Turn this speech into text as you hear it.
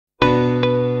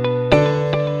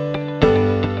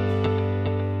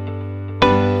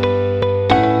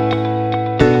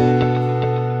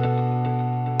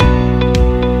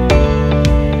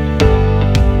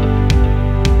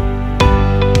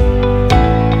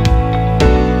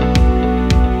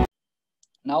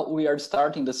Now we are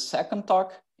starting the second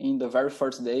talk in the very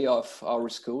first day of our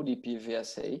school,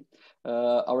 DPVSA.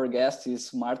 Our guest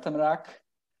is Marta Mrak.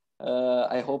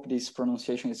 I hope this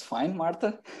pronunciation is fine,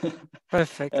 Marta.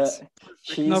 Perfect.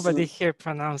 Nobody here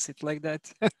pronounce it like that.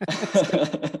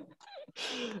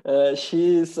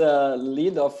 She is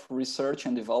lead of research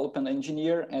and development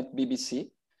engineer at BBC.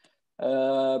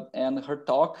 And her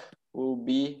talk will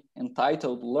be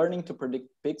entitled Learning to Predict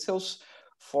Pixels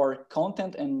for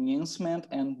Content Enhancement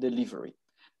and Delivery.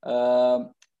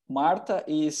 Marta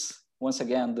is, once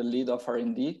again, the lead of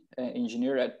R&D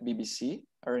engineer at BBC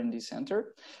R&D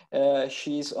Center.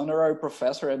 She is honorary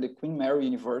professor at the Queen Mary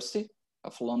University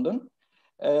of London.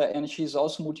 And she's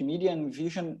also multimedia and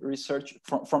vision research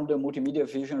from the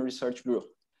Multimedia Vision Research Group.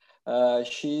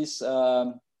 She's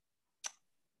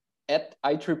at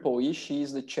IEEE, she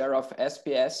is the chair of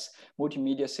SPS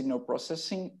Multimedia Signal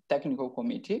Processing Technical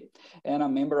Committee and a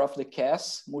member of the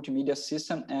CAS Multimedia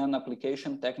System and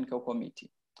Application Technical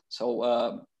Committee.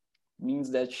 So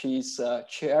means that she's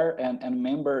chair and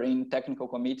member in technical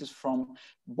committees from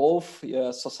both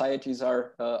societies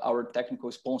are our technical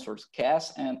sponsors,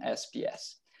 CAS and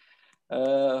SPS.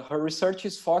 Her research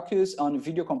is focused on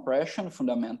video compression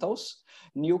fundamentals,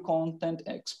 new content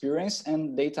experience,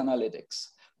 and data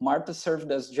analytics. Marta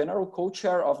served as general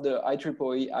co-chair of the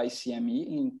IEEE ICME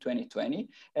in 2020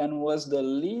 and was the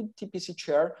lead TPC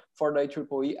chair for the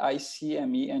IEEE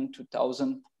ICME in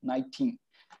 2019.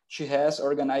 She has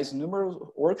organized numerous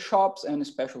workshops and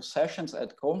special sessions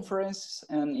at conferences,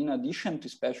 and in addition to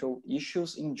special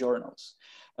issues in journals.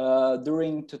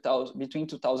 Between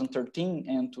 2013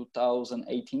 and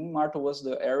 2018, Marta was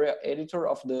the area editor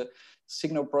of the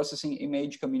Signal Processing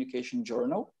Image Communication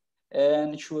Journal,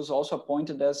 and she was also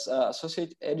appointed as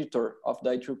associate editor of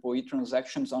the IEEE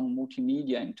Transactions on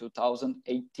Multimedia in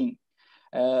 2018.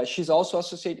 She's also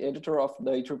associate editor of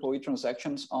the IEEE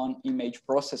Transactions on Image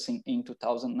Processing in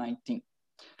 2019.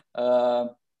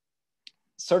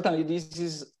 Certainly, this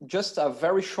is just a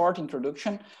very short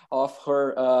introduction of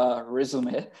her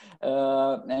resume,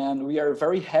 and we are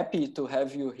very happy to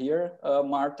have you here,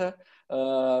 Marta.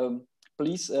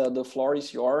 Please, the floor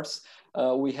is yours.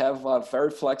 We have a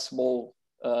very flexible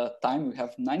time. We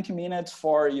have 90 minutes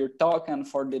for your talk and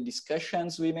for the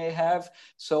discussions we may have.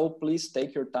 So please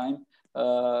take your time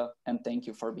and thank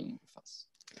you for being with us.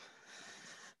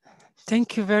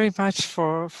 Thank you very much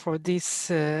for this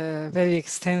very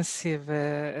extensive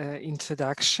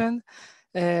introduction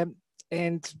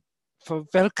and for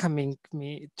welcoming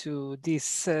me to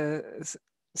this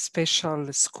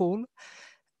special school.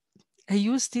 I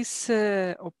use this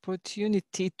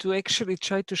opportunity to actually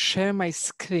try to share my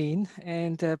screen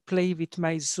and play with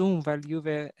my Zoom while you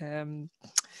were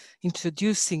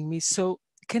introducing me. So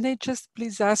can I just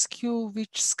please ask you,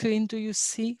 which screen do you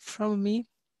see from me?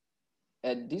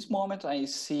 At this moment, I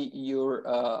see your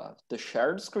the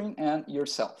shared screen and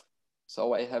yourself.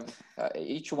 So I have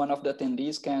each one of the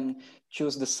attendees can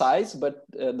choose the size, but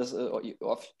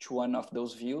of each one of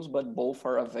those views, but both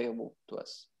are available to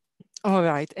us. All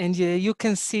right, and you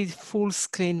can see full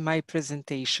screen my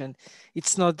presentation.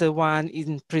 It's not the one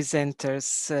in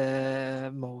presenters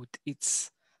mode,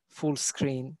 it's full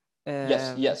screen.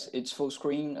 Yes, it's full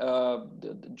screen,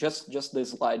 just the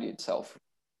slide itself.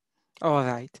 All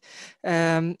right,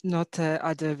 not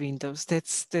other windows,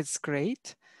 that's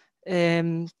great.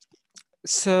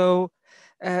 So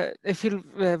I feel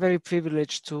very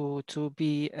privileged to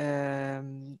be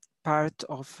part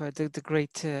of the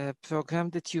great program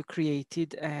that you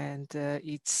created, and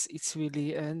it's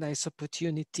really a nice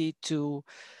opportunity to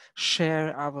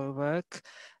share our work.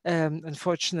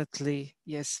 Unfortunately,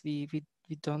 yes, we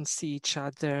don't see each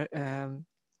other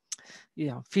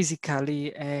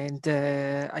physically, and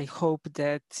I hope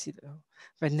that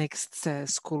when next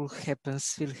school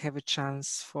happens, we'll have a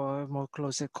chance for more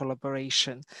closer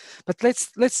collaboration. But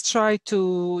let's try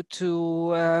to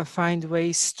find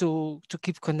ways to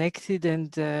keep connected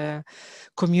and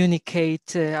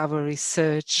communicate our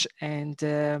research and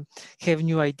have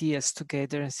new ideas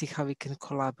together and see how we can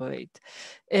collaborate.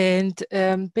 And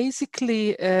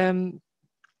basically,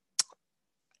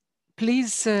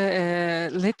 please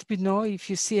let me know if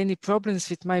you see any problems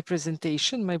with my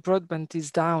presentation. My broadband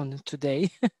is down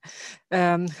today.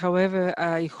 However,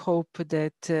 I hope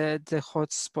that the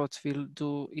hotspot will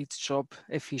do its job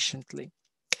efficiently.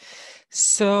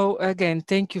 So again,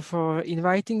 thank you for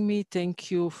inviting me. Thank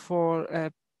you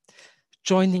for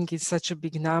joining in such a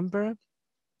big number.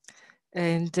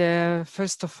 And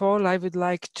first of all, I would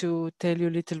like to tell you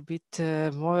a little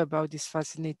bit more about this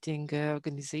fascinating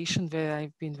organization where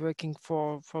I've been working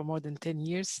for more than 10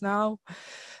 years now.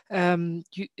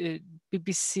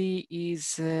 BBC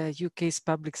is UK's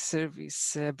public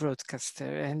service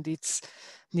broadcaster, and it's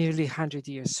nearly 100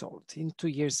 years old. In 2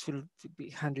 years will be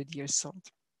 100 years old.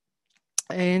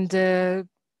 And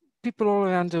people all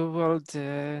around the world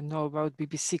know about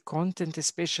BBC content,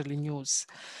 especially news.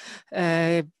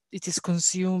 It is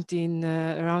consumed in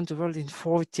around the world in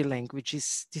 40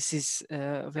 languages. This is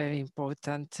a very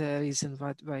important reason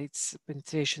why its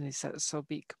penetration is so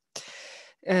big.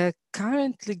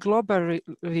 Currently, global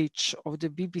reach of the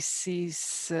BBC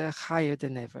is higher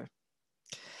than ever.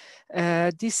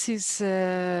 This is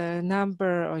a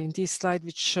number in this slide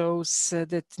which shows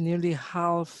that nearly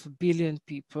 500 million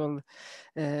people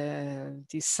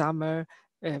this summer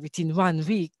within 1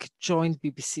 week joined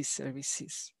BBC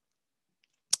services.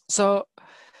 So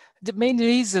the main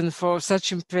reason for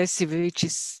such impressive reach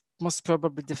is most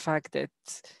probably the fact that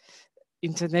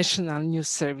international news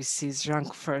services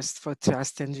rank first for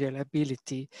trust and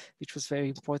reliability, which was very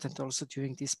important also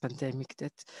during this pandemic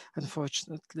that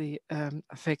unfortunately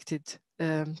affected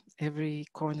every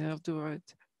corner of the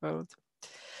world.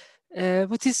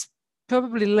 What is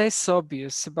probably less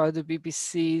obvious about the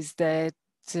BBC is that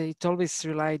it always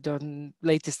relied on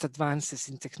latest advances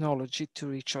in technology to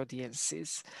reach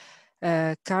audiences.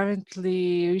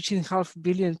 Currently, reaching 500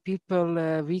 million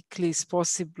people weekly is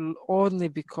possible only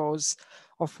because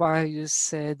of various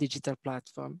digital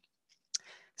platforms.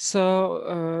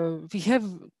 So we have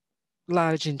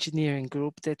large engineering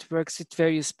group that works with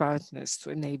various partners to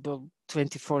enable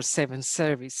 24/7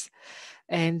 service.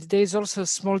 And there is also a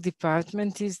small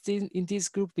department in this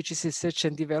group, which is research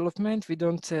and development. We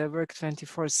don't work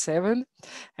 24/7,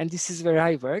 and this is where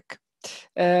I work.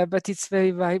 But it's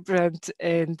very vibrant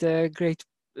and a great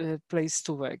place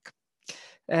to work.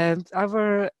 And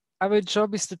our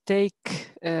job is to take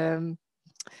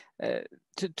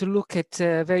to look at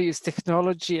various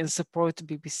technology and support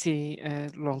BBC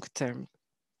long term.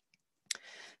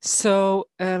 So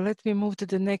let me move to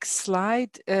the next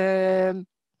slide.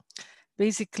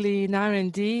 Basically, in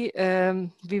R&D,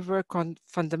 we work on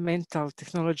fundamental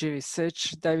technology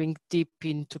research, diving deep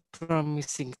into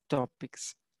promising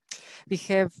topics. We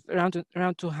have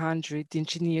around 200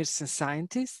 engineers and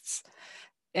scientists,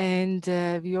 and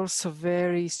we also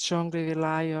very strongly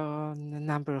rely on a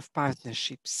number of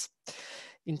partnerships,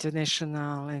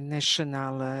 international and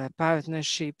national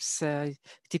partnerships,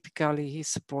 typically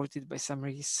supported by some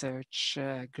research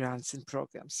grants and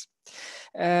programs.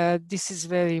 This is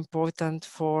very important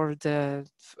for to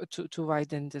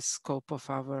widen the scope of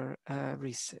our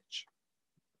research.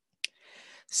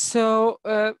 So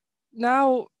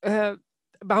now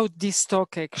about this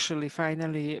talk, actually,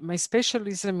 finally, my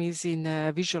specialism is in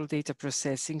visual data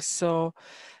processing. So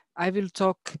I will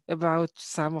talk about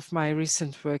some of my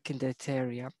recent work in that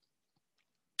area.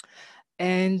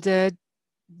 And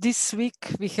this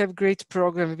week we have great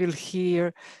program. We'll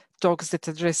hear talks that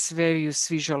address various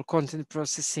visual content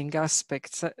processing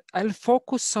aspects. I'll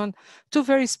focus on two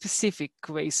very specific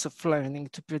ways of learning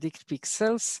to predict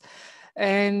pixels,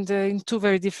 and in two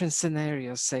very different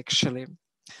scenarios, actually.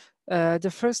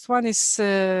 The first one is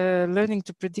learning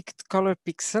to predict color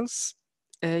pixels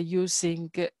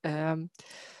using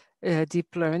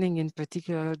deep learning, in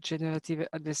particular generative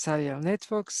adversarial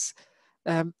networks.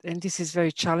 And this is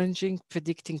very challenging,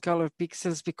 predicting color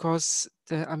pixels, because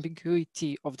the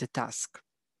ambiguity of the task.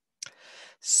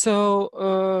 So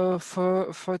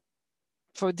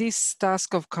for this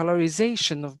task of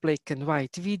colorization of black and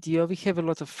white video, we have a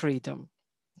lot of freedom.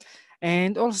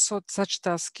 And also such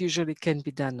tasks usually can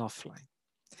be done offline.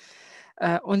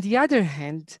 On the other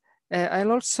hand,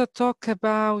 I'll also talk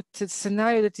about a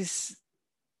scenario that is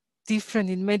different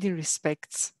in many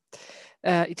respects.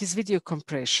 It is video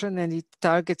compression, and it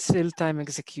targets real-time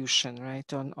execution,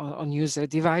 right, on user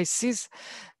devices.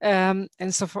 And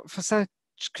so for such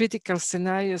critical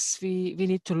scenarios, we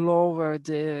need to lower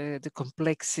the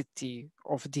complexity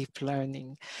of deep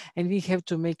learning. And we have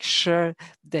to make sure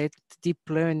that deep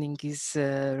learning is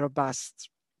robust.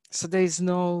 So there is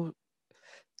no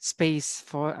space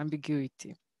for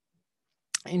ambiguity.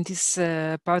 In this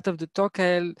part of the talk,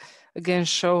 I'll again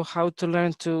show how to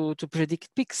learn to predict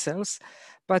pixels,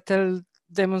 but I'll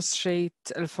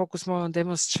focus more on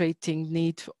demonstrating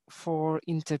need for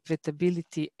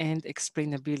interpretability and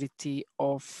explainability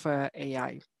of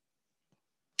AI.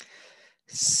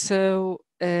 So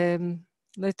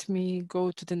let me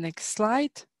go to the next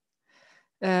slide.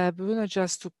 Bruno,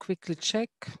 just to quickly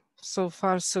check. So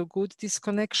far, so good, this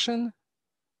connection?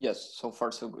 Yes, so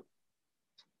far, so good.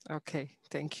 Okay,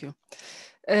 thank you.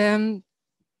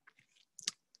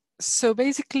 So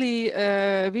basically,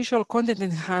 visual content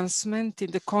enhancement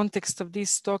in the context of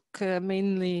this talk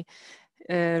mainly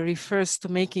refers to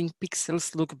making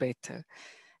pixels look better.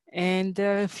 And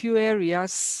there are a few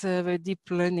areas where deep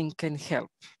learning can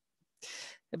help,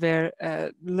 where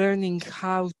learning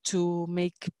how to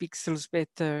make pixels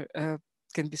better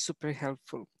can be super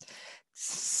helpful.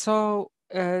 So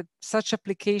such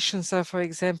applications are, for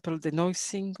example,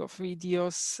 denoising of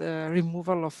videos,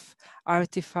 removal of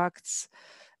artifacts,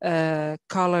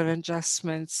 color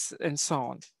adjustments, and so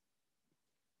on.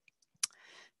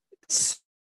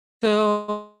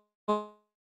 So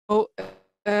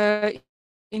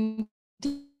in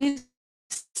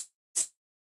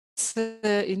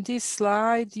this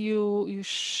slide, you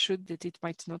should that it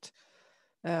might not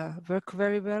work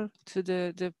very well to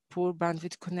the poor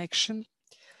bandwidth connection.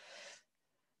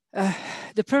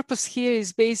 The purpose here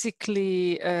is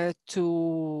basically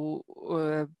to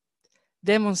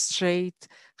demonstrate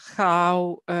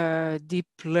how deep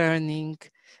learning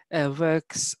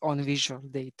works on visual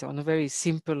data. On a very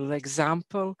simple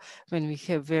example, when we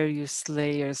have various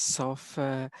layers of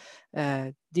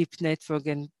deep network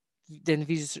and then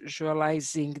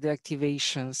visualizing the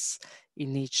activations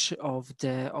in each of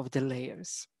the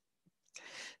layers.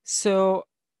 So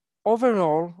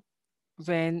overall,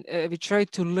 when we try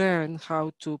to learn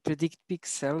how to predict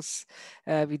pixels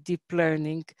with deep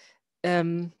learning,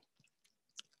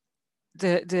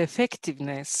 the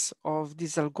effectiveness of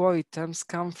these algorithms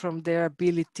come from their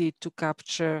ability to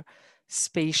capture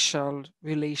spatial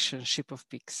relationship of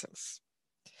pixels.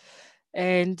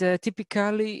 And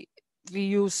typically, we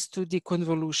use 2D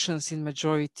convolutions in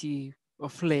majority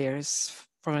of layers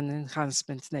for an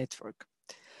enhancement network.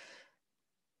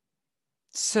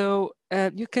 So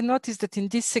you can notice that in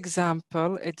this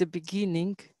example, at the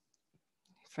beginning,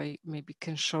 if I maybe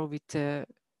can show with a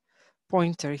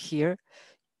pointer here,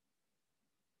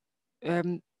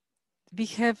 we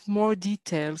have more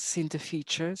details in the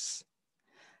features,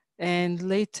 and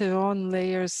later on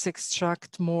layers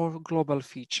extract more global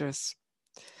features.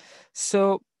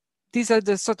 So these are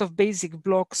the sort of basic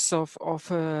blocks of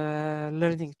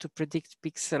learning to predict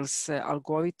pixels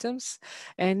algorithms,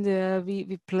 and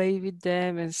we play with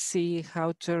them and see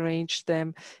how to arrange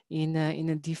them in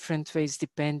a different ways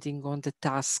depending on the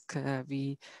task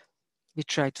we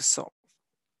try to solve.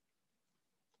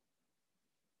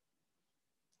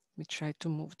 We try to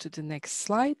move to the next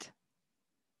slide.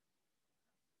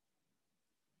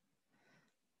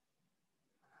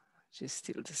 Which is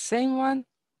still the same one.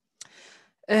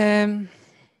 I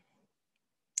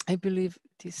believe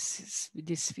this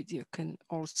video can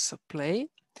also play.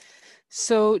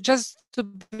 So just to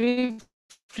briefly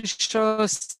show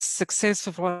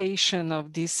successful application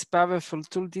of this powerful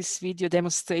tool, this video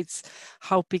demonstrates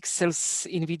how pixels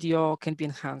in video can be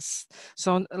enhanced.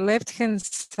 So on the left-hand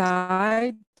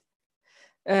side,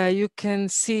 you can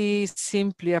see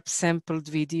simply upsampled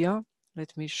video.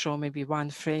 Let me show maybe one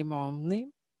frame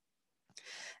only.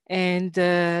 And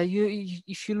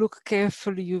if you look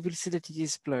carefully, you will see that it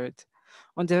is blurred.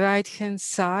 On the right-hand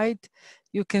side,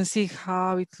 you can see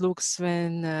how it looks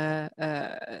when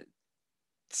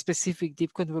specific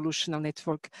deep convolutional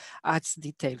network adds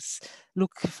details.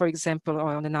 Look, for example,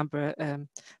 on the number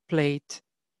plate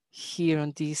here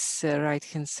on this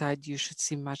right-hand side, you should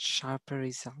see much sharper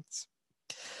results.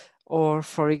 Or,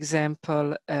 for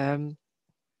example,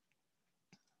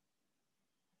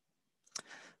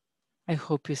 I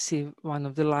hope you see one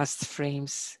of the last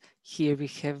frames. Here we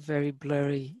have very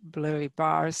blurry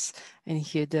bars, and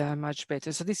here they are much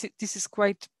better. So this is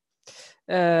quite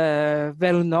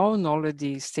well known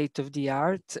already, state of the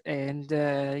art, and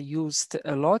used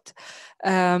a lot.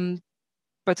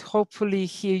 But hopefully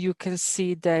here you can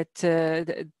see that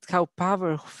how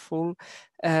powerful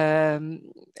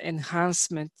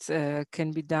enhancement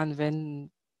can be done when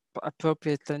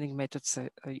appropriate learning methods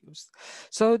are used.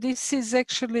 So this is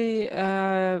actually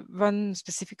one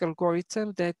specific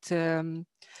algorithm that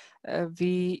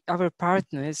our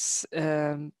partners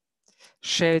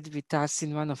shared with us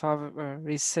in one of our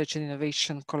research and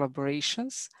innovation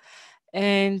collaborations.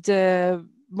 And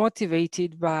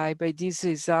motivated by these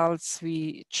results,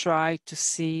 we try to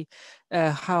see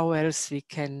how else we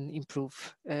can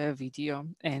improve video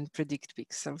and predict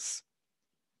pixels.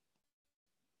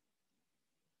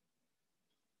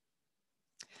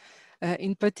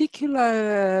 In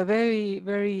particular,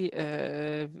 very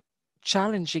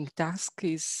challenging task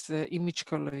is image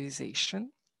colorization.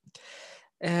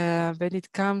 When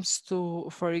it comes to,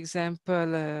 for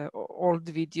example, old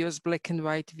videos, black and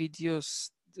white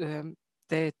videos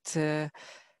that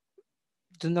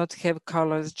do not have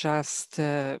colors, just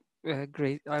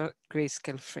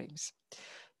grayscale frames.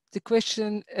 The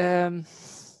question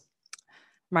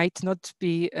might not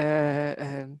be,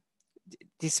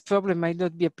 this problem might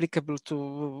not be applicable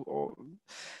to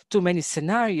too many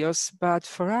scenarios, but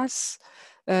for us,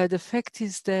 the fact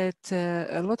is that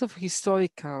a lot of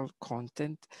historical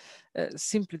content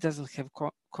simply doesn't have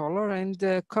color, and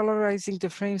colorizing the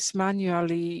frames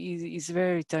manually is a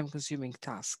very time-consuming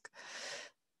task.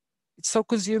 It's so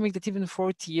consuming that even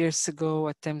 40 years ago,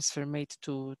 attempts were made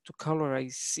to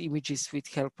colorize images with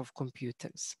help of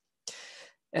computers.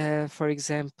 For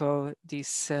example,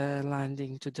 this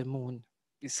landing to the moon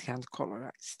is hand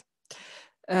colorized.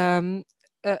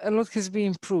 A lot has been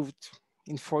improved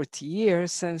in 40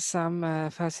 years, and some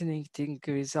fascinating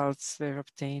results were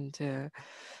obtained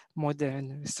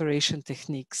modern restoration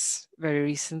techniques very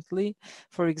recently.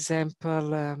 For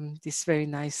example, this very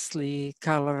nicely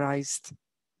colorized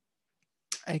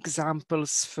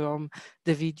examples from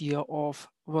the video of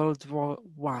World War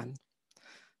I.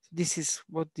 This is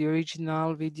what the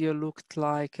original video looked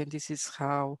like, and this is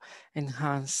how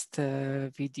enhanced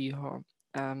video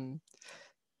can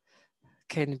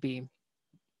be.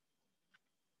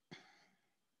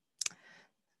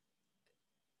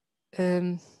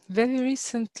 Very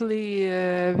recently,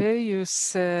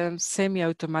 various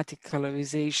semi-automatic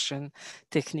colorization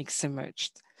techniques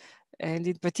emerged. And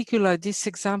in particular, this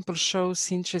example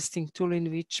shows interesting tool in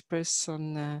which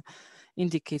person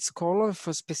indicates color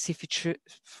for specific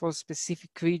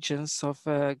regions of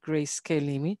a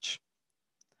grayscale image.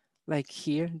 Like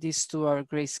here, these two are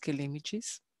grayscale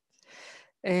images.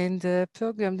 And the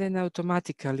program then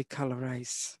automatically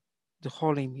colorize the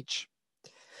whole image.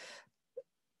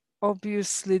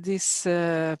 Obviously, this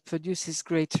produces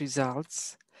great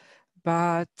results,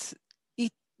 but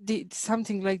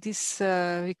something like this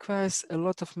requires a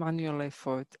lot of manual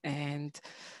effort and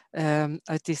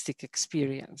artistic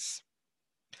experience.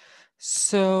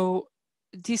 So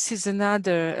this is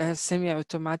another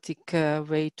semi-automatic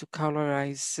way to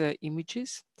colorize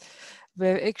images,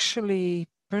 where actually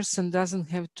person doesn't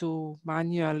have to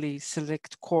manually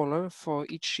select color for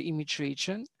each image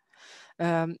region.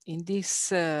 In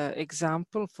this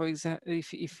example, for example,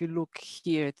 if you look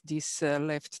here at this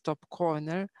left top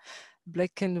corner,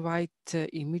 black and white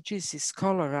images is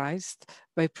colorized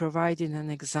by providing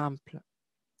an example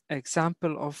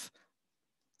of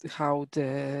how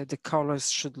the colors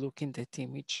should look in that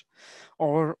image.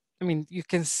 Or, I mean, you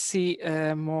can see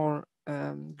more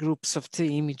groups of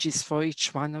 3 images for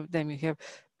each one of them. You have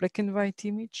black and white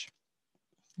image,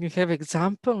 you have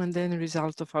example, and then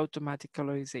result of automatic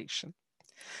colorization.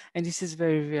 And this is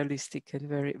very realistic and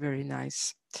very, very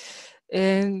nice.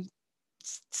 And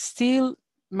still,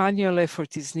 manual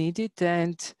effort is needed,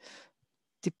 and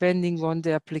depending on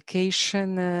the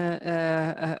application,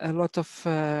 a lot of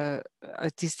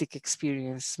artistic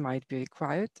experience might be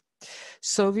required.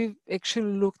 So we've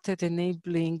actually looked at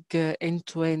enabling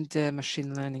end-to-end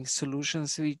machine learning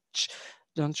solutions which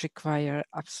don't require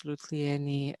absolutely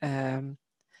any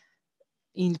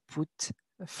input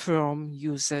from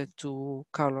user to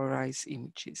colorize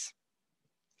images.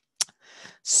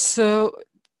 So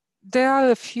there are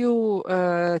a few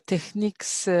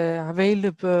techniques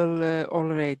available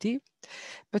already,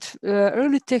 but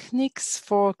early techniques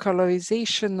for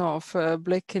colorization of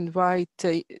black and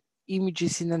white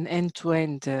images in an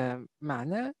end-to-end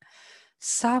manner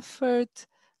suffered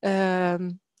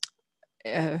and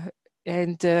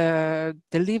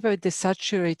delivered the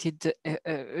saturated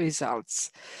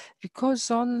results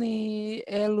because only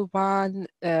L1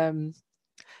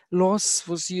 loss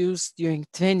was used during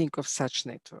training of such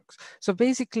networks. So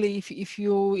basically, if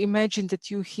you imagine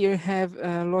that you here have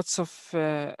lots of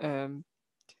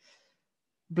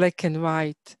black and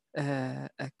white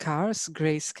cars,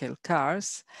 grayscale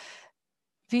cars,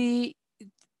 the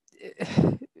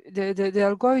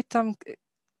algorithm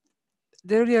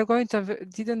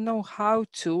didn't know how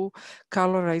to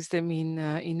colorize them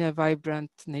in a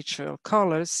vibrant natural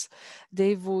colors.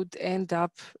 They would end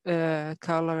up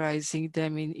colorizing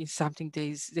them in something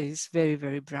that is very,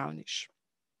 very brownish.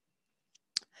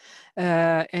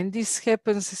 And this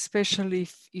happens especially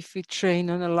if we train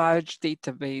on a large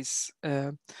database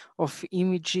of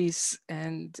images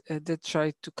and that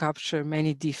try to capture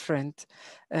many different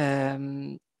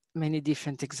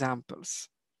examples.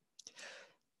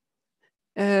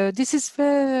 This is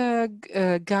where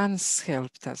GANs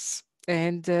helped us.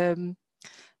 And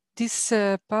this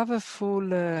powerful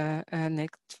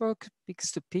network,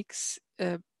 pix-to-pix,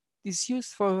 is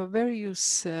used for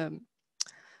various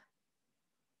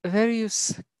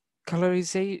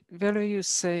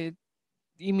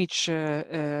image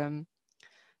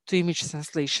to image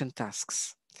translation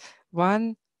tasks.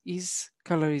 One is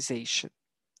colorization.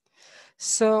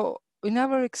 So in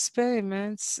our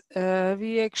experiments,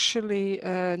 we actually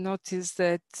noticed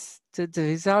that the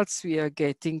results we are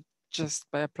getting just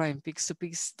by applying pix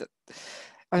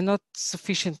are not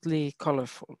sufficiently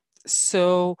colorful.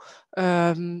 So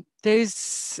there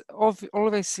is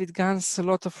always with GANs a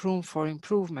lot of room for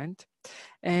improvement.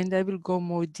 And I will go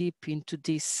more deep into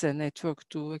this network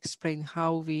to explain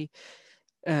how we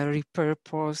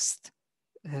repurposed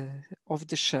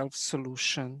off-the-shelf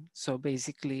solution. So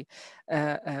basically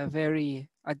a very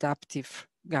adaptive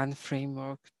GAN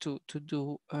framework to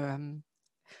do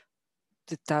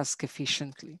the task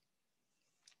efficiently.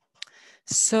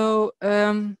 So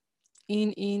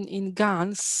in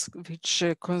GANs, which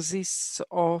consists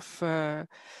of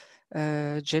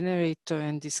generator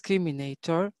and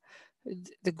discriminator,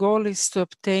 the goal is to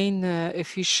obtain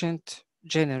efficient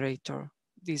generator,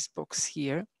 this box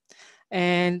here.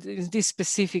 And in this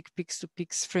specific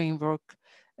pix-to-pix framework,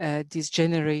 these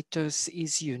generators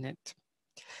is unit.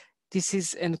 This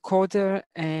is encoder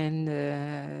and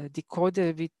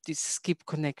decoder with these skip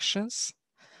connections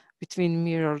between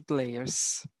mirrored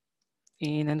layers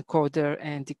in encoder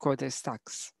and decoder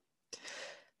stacks.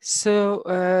 So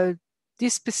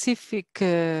this specific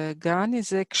GAN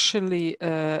is actually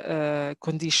a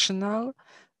conditional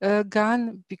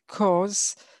GAN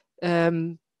because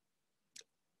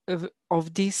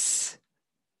of this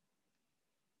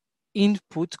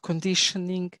input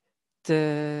conditioning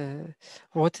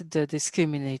what the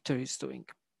discriminator is doing.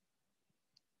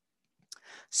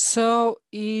 So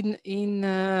in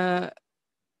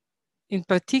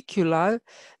particular,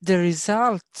 the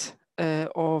result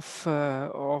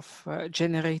of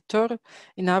generator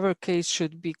in our case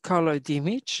should be colored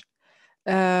image,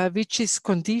 which is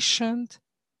conditioned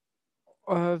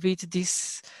with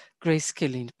this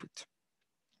grayscale input.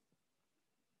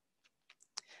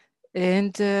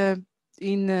 And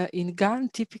in GAN,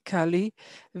 typically,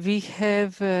 we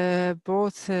have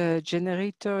both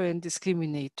generator and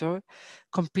discriminator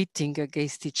competing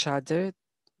against each other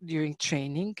during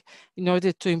training in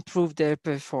order to improve their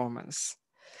performance.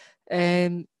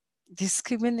 And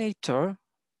discriminator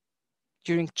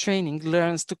during training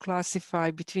learns to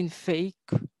classify between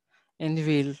fake and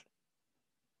real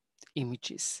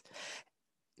images.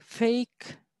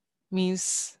 Fake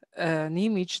means an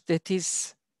image that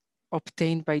is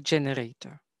obtained by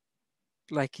generator,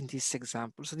 like in this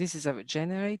example. So this is our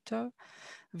generator.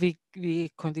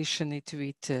 We condition it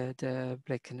with the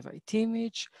black and white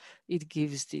image. It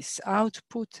gives this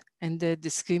output, and the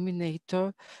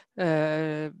discriminator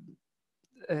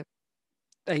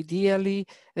ideally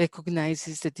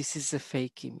recognizes that this is a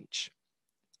fake image.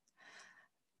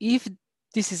 If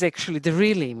this is actually the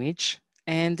real image,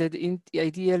 and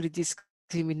ideally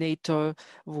discriminator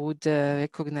would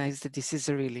recognize that this is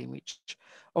a real image.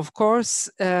 Of course,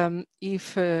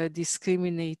 if a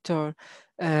discriminator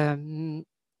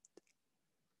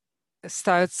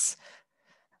starts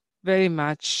very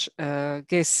much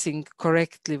guessing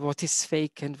correctly what is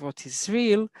fake and what is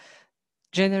real,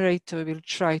 generator will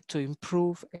try to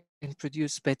improve and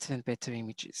produce better and better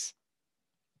images.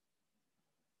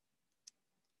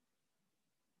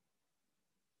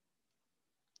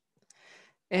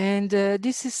 And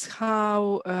this is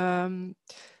how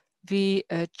we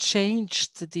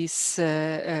changed this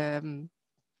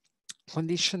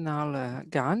conditional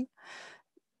GAN.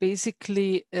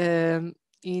 Basically,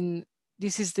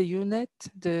 this is the unit,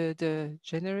 the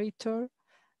generator,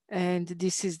 and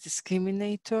this is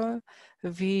discriminator.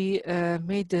 We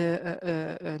made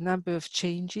a number of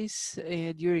changes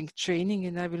during training,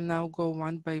 and I will now go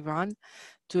one by one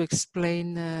to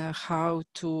explain how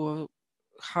to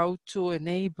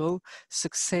enable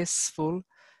successful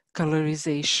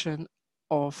colorization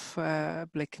of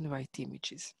black and white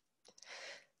images.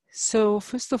 So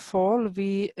first of all,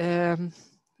 we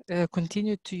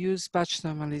continue to use batch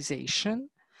normalization,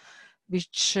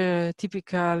 which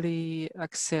typically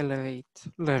accelerate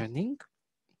learning.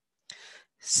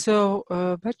 So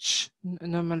batch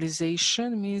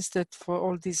normalization means that for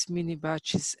all these mini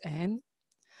batches n,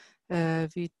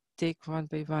 we take one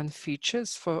by one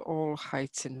features for all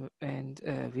heights and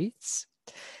widths.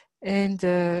 And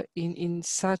in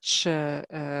such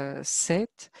a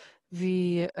set,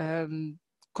 we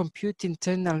compute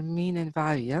internal mean and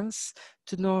variance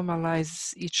to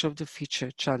normalize each of the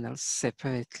feature channels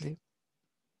separately.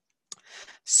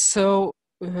 So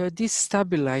this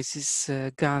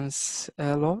stabilizes GANs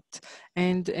a lot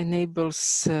and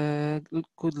enables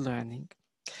good learning.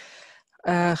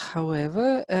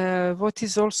 However, what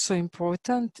is also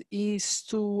important is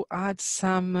to add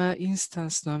some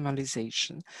instance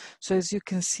normalization. So as you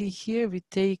can see here, we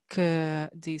take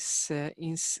this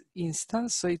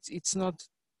instance, so it's not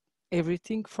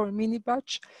everything for mini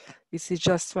batch. This is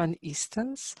just one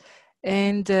instance,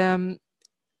 and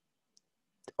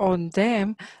on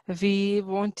them we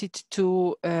wanted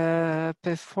to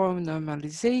perform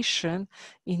normalization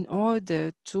in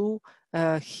order to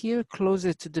here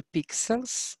closer to the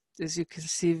pixels. As you can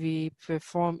see, we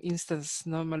perform instance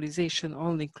normalization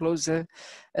only closer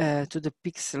to the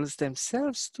pixels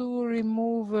themselves to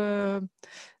remove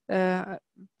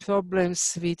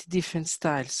problems with different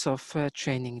styles of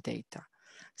training data.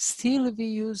 Still, we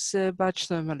use batch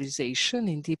normalization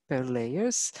in deeper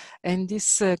layers, and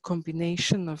this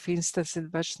combination of instance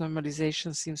and batch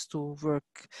normalization seems to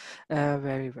work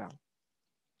very well.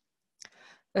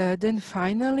 Then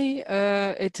finally,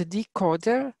 at the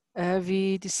decoder,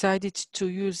 we decided to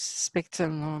use spectral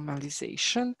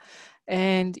normalization.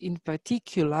 And in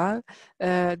particular,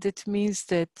 that means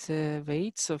that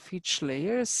weights of each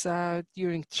layers are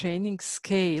during training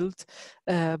scaled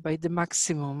by the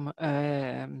maximum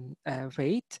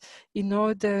weight in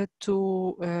order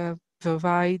to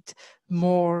provide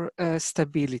more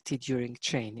stability during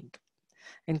training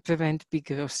and prevent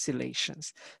bigger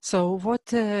oscillations. So what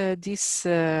this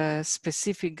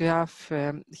specific graph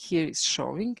here is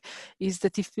showing is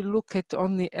that if we look at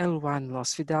only L1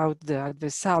 loss without the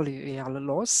adversarial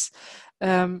loss,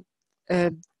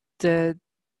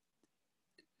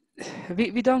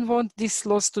 we don't want this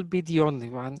loss to be the only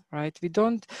one, right? We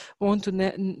don't want to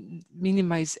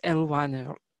minimize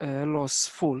L1 loss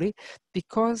fully,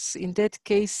 because in that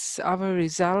case, our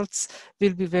results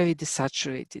will be very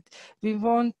desaturated. We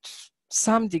want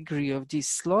some degree of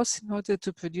this loss in order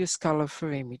to produce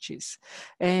colorful images.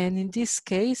 And in this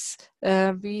case,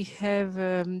 we have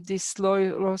this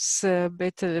loss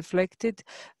better reflected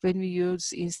when we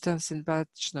use instance and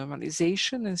batch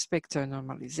normalization and spectral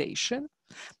normalization.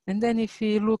 And then if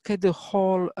we look at the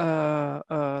whole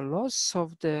loss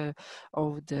of the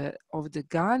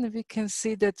GAN, we can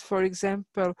see that, for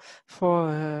example,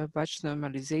 for batch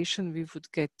normalization, we would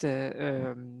get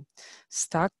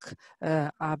stuck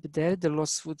up there. The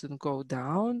loss wouldn't go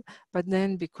down, but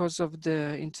then because of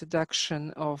the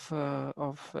introduction of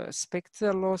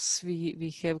spectral loss,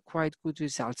 we have quite good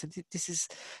results. And this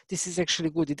is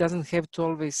actually good. It doesn't have to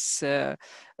always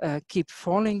keep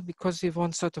falling, because we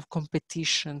want sort of competition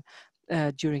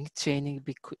during training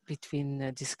between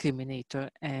discriminator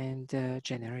and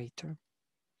generator.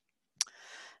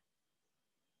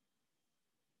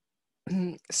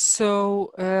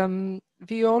 So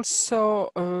we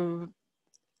also,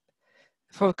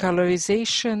 for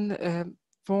colorization,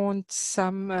 want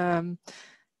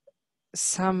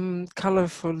some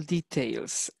colorful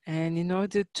details. And in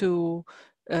order to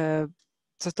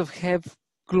sort of have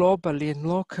globally and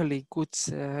locally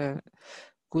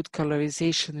good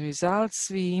colorization results,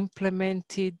 we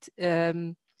implemented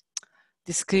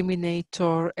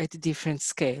discriminator at different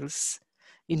scales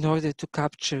in order to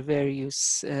capture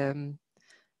various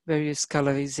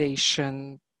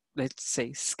colorization, let's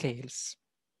say, scales.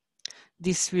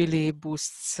 This really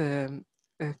boosts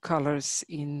colors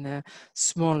in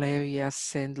small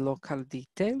areas and local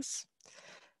details.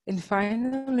 And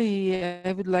finally,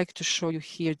 I would like to show you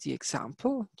here the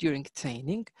example during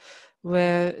training,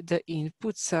 where the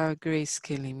inputs are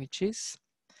grayscale images.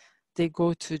 They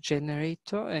go to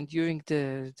generator, and during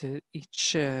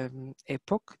each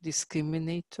epoch,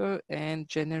 discriminator and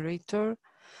generator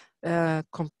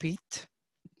compete.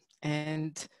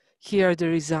 And here are the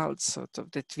results sort of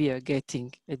that we are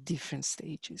getting at different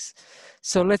stages.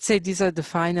 So let's say these are the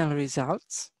final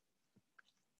results.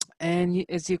 And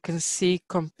as you can see,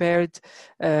 compared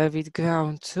with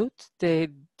ground truth, they're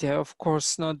of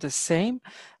course not the same,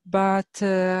 but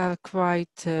are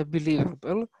quite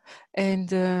believable.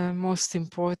 And most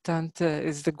important,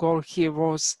 as the goal here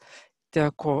was, they're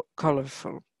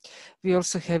colorful. We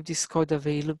also have this code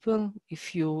available.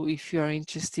 If you are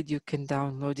interested, you can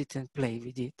download it and play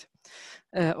with it.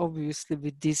 Obviously,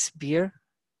 with this beer,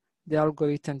 the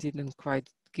algorithm didn't quite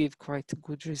give quite a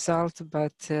good result,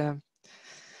 but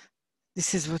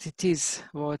this is what it is,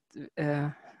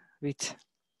 with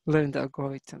learned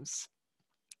algorithms.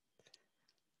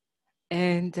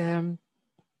 And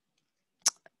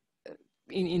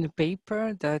in a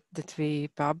paper that we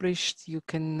published, you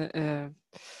can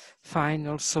find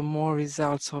also more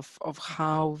results of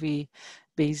how we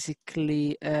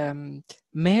basically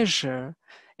measure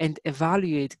and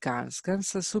evaluate GANs.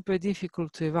 GANs are super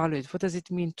difficult to evaluate. What does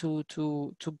it mean to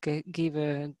give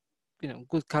a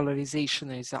good colorization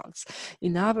results.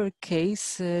 In our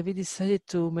case, we decided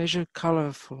to measure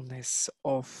colorfulness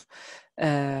of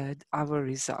our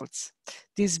results.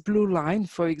 This blue line,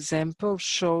 for example,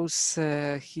 shows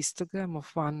a histogram of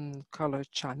one color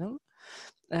channel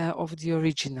of the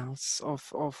originals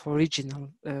of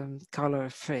original color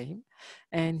frame,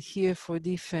 and here for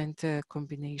different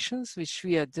combinations which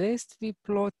we addressed, we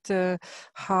plot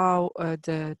how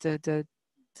the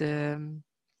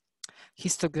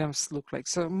histograms look like.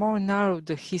 So more narrow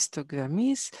the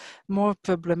histogram is, more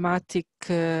problematic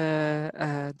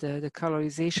the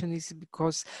colorization is,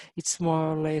 because it's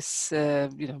more or less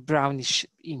brownish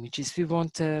images. We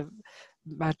want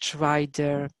much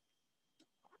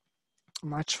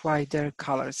wider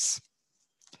colors.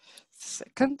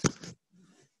 Second,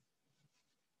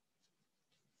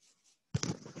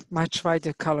 much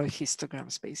wider color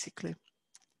histograms, basically.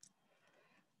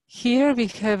 Here we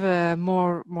have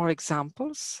more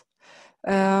examples.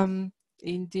 In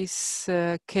this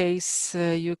case,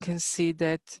 you can see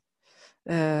that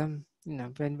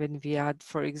when we add,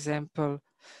 for example,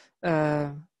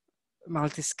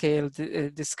 multi-scale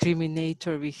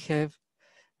discriminator, we have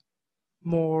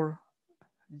more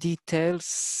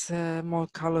details, more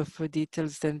colorful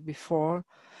details than before,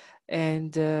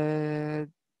 and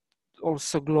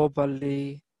also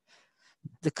globally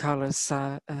the colors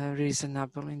are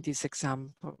reasonable in these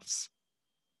examples.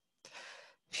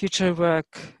 Future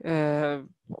work,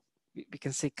 we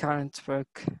can say current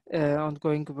work,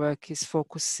 ongoing work is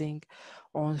focusing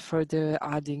on further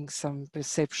adding some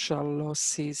perceptual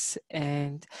losses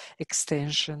and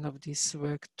extension of this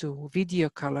work to video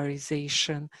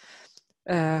colorization,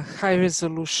 high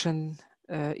resolution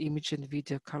image and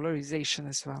video colorization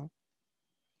as well.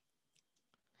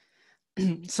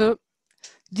 So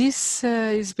this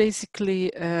is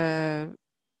basically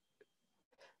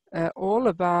all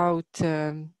about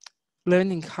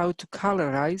learning how to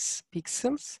colorize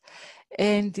pixels.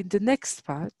 And in the next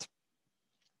part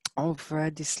of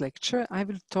this lecture, I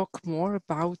will talk more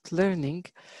about learning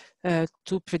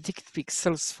to predict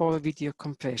pixels for video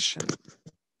compression.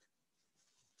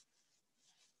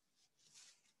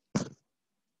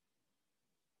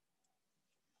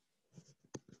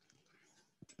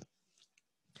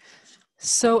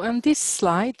 So on this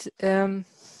slide, you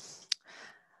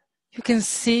can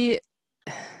see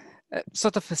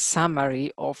sort of a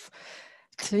summary of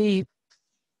 3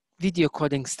 video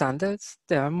coding standards.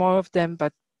 There are more of them,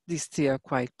 but these 3 are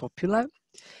quite popular.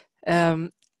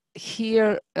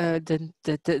 Here,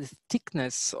 the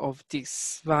thickness of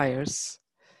these wires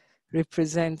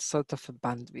represents sort of a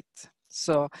bandwidth.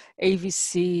 So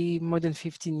AVC, more than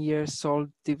 15 years old,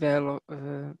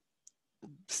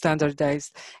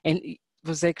 standardized, and it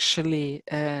was actually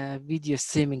a video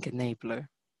streaming enabler.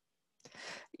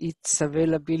 Its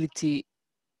availability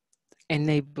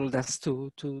enabled us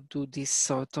to do this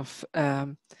sort of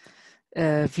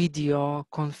video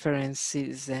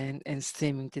conferences and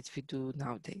streaming that we do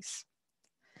nowadays.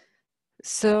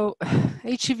 So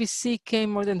HEVC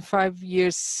came more than 5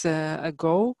 years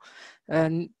ago,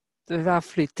 and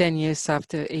roughly 10 years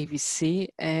after AVC,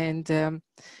 and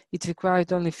it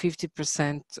required only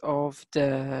 50% of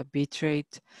the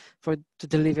bitrate to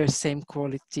deliver same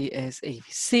quality as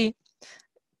AVC.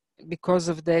 Because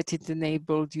of that, it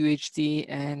enabled UHD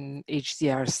and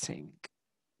HDR streaming.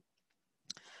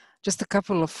 Just a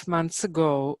couple of months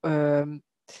ago,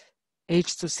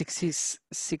 H.266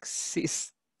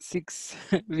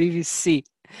 VVC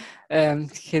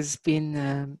has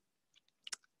been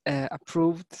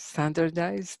approved,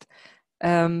 standardized.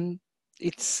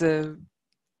 It's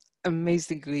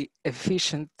amazingly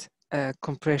efficient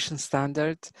compression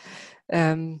standard.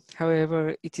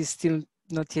 However, it is still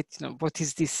not yet, what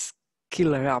is this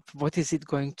killer app? What is it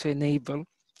going to enable?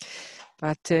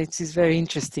 But it is very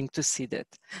interesting to see that.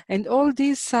 And all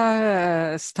these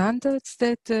are standards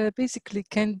that basically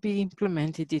can be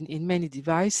implemented in many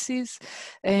devices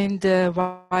and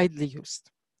widely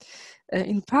used.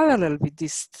 In parallel with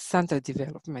this standard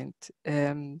development,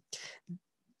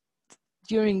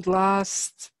 during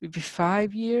last maybe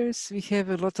 5 years, we have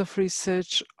a lot of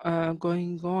research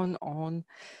going on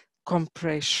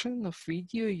compression of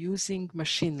video using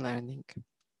machine learning.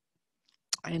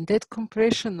 And that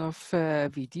compression of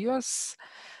videos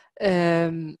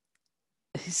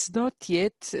is not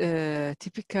yet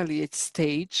typically at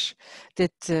stage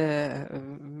that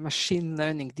machine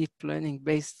learning, deep learning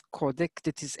based codec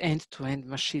that is end-to-end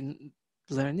machine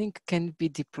learning can be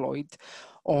deployed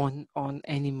on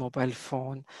any mobile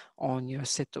phone, on your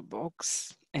set-top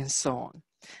box, and so on.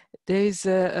 There is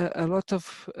a lot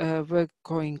of work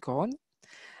going on,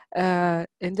 and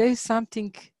there is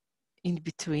something in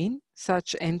between.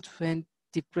 such end-to-end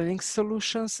deep learning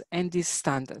solutions and these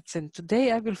standards. And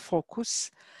today I will focus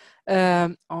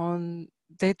on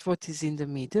that what is in the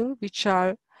middle, which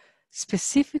are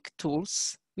specific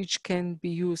tools which can be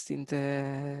used in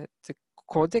the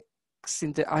codecs,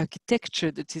 in the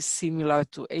architecture that is similar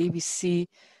to AVC,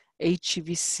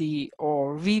 HEVC,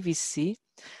 or VVC,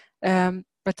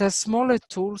 but are smaller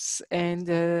tools and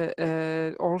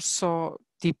also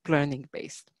deep learning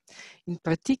based. In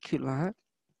particular,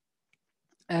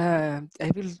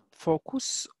 I will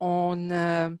focus on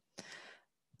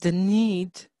the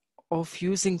need of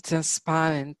using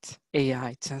transparent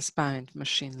AI, transparent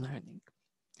machine learning.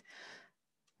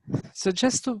 So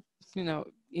just to,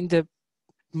 in the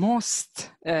most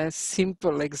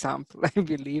simple example, I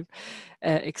believe,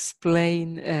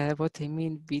 explain what I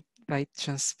mean by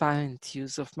transparent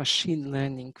use of machine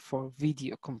learning for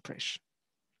video compression.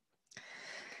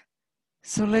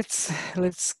 So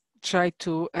let's try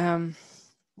to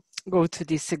go to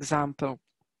this example.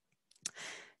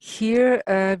 Here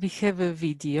we have a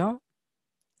video,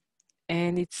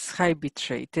 and it's high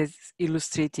bitrate, as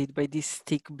illustrated by this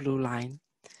thick blue line.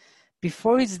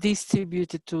 Before it's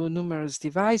distributed to numerous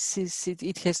devices,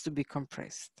 it has to be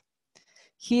compressed.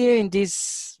 Here in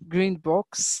this green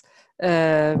box,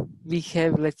 we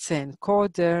have, let's say,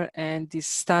 encoder, and these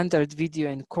standard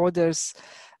video encoders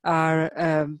are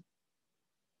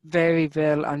very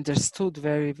well understood,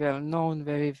 very well known,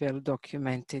 very well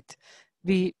documented.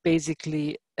 We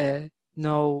basically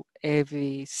know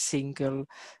every single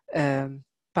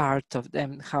part of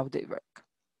them, how they work.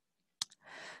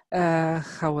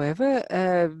 However,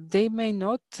 they may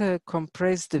not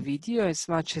compress the video as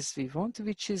much as we want,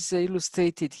 which is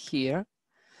illustrated here.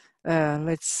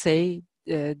 Let's say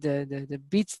the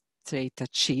bit rate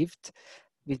achieved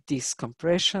with this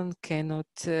compression cannot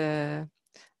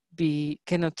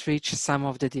reach some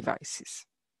of the devices.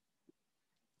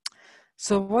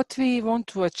 So what we want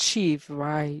to achieve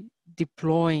by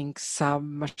deploying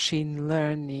some machine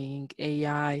learning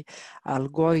AI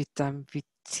algorithm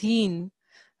within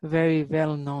very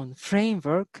well-known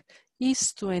framework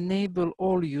is to enable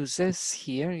all users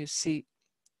here. You see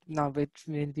now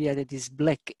when we added this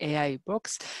black AI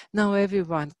box, now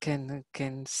everyone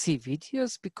can see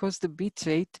videos because the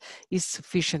bitrate is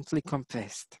sufficiently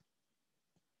compressed.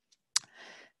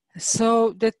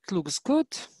 So that looks good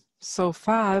so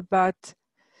far, but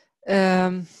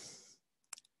the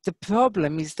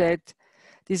problem is that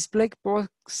this black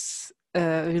box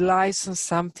relies on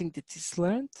something that is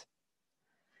learned.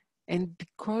 And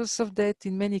because of that,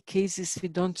 in many cases, we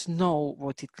don't know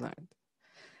what it learned.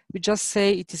 We just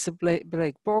say it is a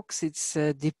black box, it's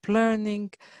deep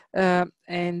learning,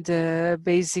 and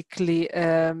basically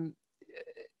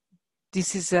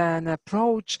this is an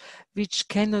approach which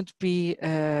cannot be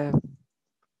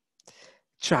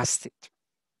trusted.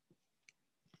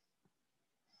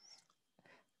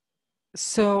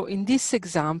 So in this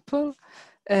example,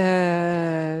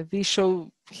 we show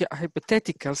a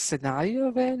hypothetical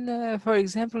scenario when, for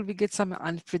example, we get some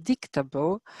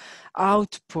unpredictable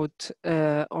output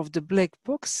of the black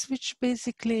box, which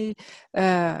basically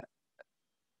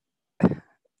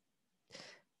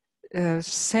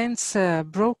sends a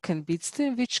broken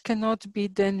bitstream which cannot be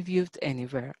then viewed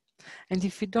anywhere. And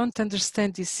if we don't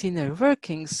understand the inner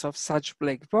workings of such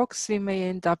black box, we may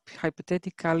end up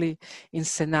hypothetically in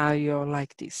scenario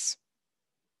like this.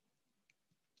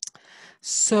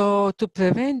 So to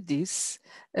prevent this,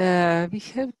 we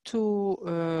have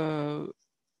to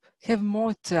have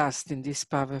more trust in these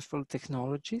powerful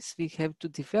technologies. We have to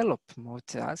develop more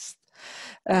trust.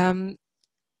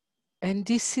 And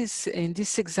this is, in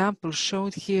this example,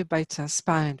 shown here by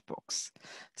transparent box.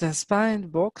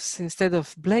 Transparent box instead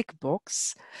of black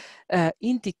box,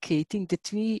 indicating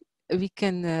that we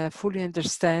can fully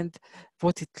understand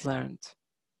what it learned,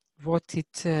 what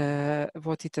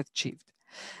it achieved.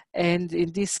 And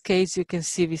in this case, you can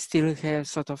see we still have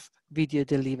sort of video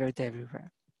delivered everywhere.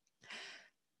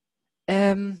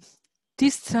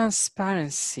 This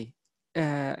transparency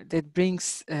that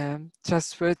brings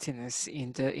trustworthiness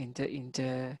in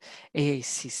the AI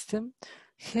system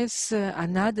has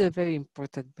another very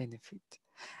important benefit,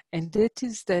 and that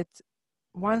is that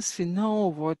once we know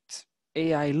what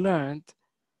AI learned,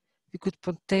 we could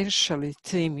potentially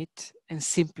trim it and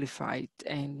simplify it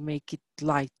and make it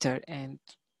lighter and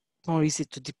more easy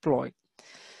to deploy.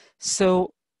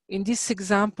 So in this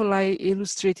example, I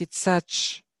illustrated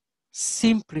such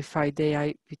simplified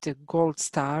AI with a gold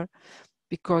star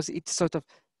because it's sort of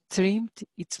trimmed,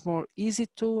 it's more easy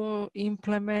to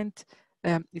implement,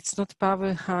 it's not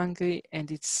power hungry,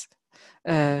 and it's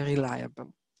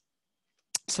reliable.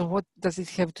 So what does it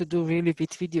have to do really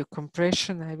with video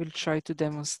compression? I will try to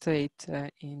demonstrate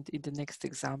in the next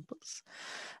examples.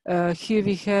 Here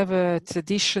we have a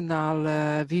traditional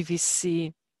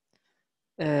VVC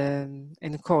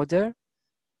encoder,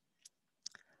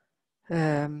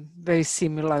 very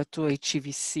similar to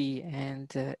HEVC and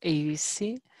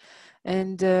AVC.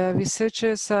 And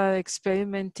researchers are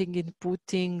experimenting in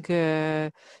putting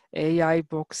AI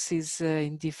boxes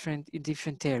in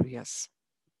different areas.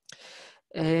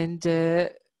 And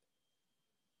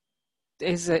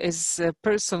as a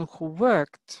person who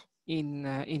worked in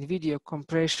video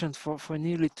compression for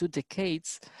nearly 2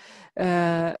 decades,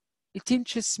 it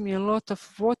interests me a lot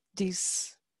of what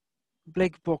these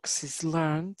black boxes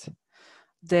learned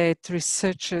that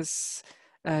researchers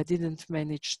didn't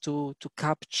manage to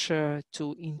capture,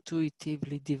 to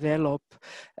intuitively develop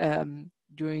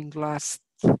during last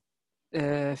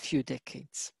few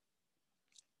decades.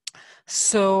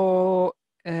 So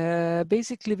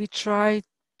basically we tried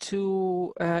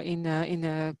to, in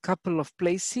a couple of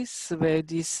places where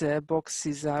these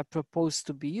boxes are proposed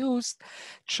to be used,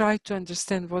 try to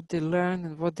understand what they learn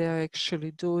and what they are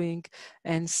actually doing,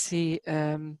 and see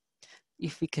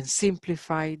if we can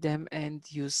simplify them and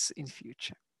use in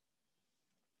future.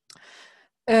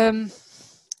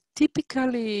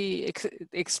 Typically,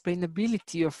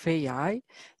 explainability of AI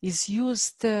is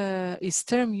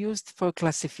term used for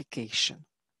classification.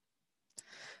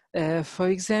 For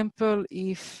example,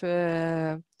 if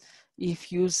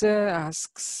user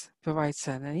provides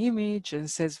an image and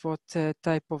says what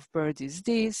type of bird is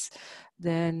this,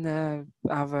 then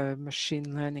our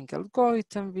machine learning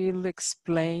algorithm will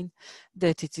explain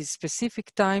that it is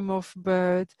specific time of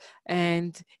bird,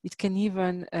 and it can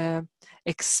even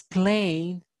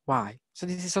explain why. So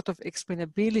this is sort of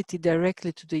explainability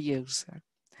directly to the user.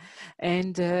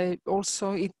 And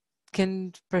also it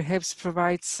can perhaps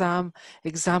provide some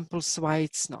examples why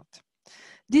it's not.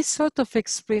 This sort of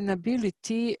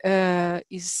explainability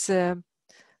is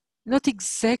not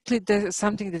exactly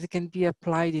something that can be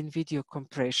applied in video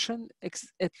compression,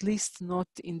 at least not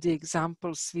in the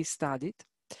examples we studied.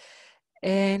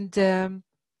 And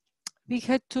we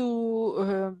had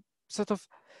to sort of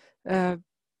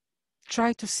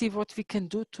try to see what we can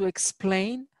do to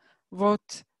explain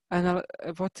what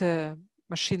a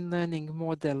machine learning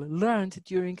model learned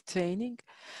during training.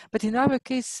 But in our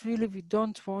case, really, we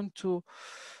don't want to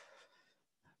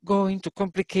go into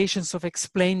complications of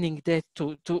explaining that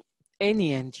to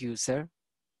any end user.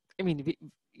 I mean,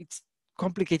 it's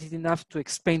complicated enough to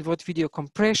explain what video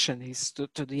compression is to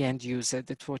the end user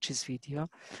that watches video.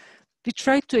 We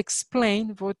try to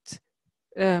explain what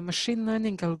machine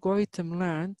learning algorithm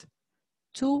learned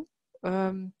to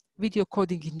video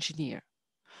coding engineer,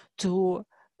 to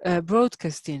a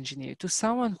broadcast engineer, to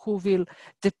someone who will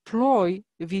deploy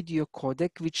a video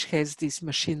codec which has these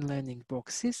machine learning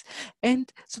boxes,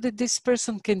 and so that this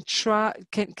person can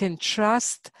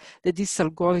trust that this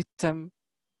algorithm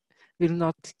will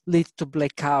not lead to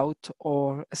blackout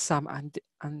or some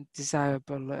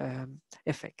undesirable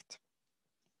effect.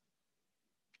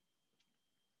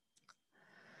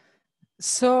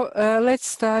 So let's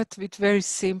start with very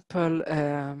simple,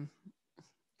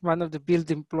 one of the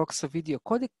building blocks of video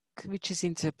codec, which is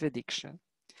interprediction.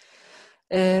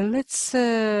 Let's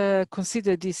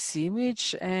consider this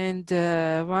image, and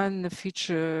one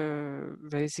feature,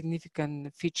 very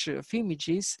significant feature of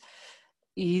images,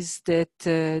 is that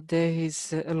there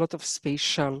is a lot of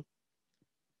spatial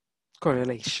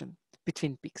correlation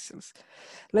between pixels.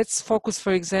 Let's focus,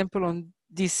 for example, on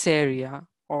this area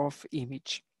of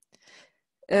image.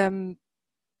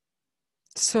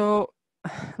 So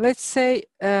let's say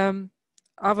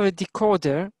our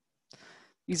decoder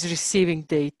is receiving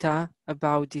data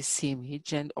about this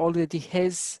image and already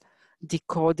has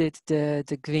decoded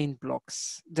the green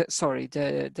blocks,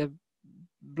 the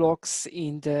blocks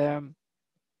in the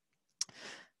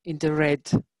red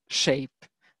shape,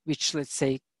 which, let's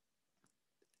say,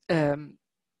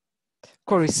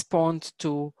 correspond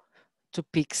to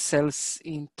pixels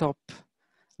in top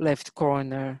left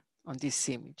corner on this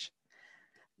image.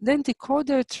 Then the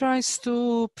decoder tries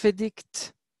to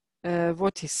predict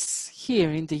what is here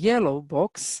in the yellow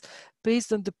box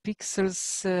based on the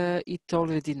pixels it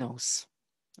already knows.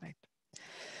 Right.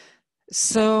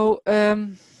 So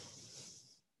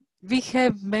we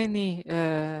have many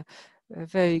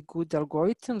very good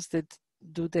algorithms that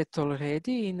do that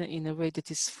already in a way that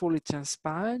is fully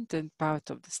transparent and part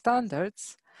of the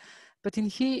standards. But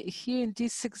here in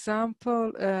this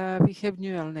example, we have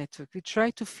neural network. We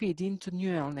try to feed into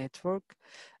neural network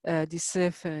these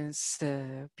reference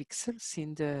pixels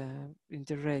in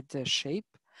the red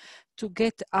shape to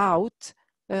get out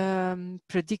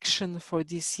prediction for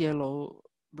this yellow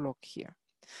block here.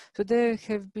 So there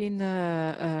have been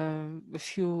a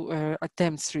few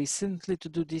attempts recently to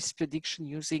do this prediction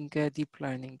using deep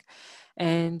learning.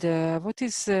 And what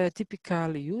is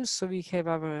typically used, so we have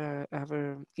our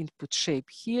input shape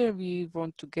here. We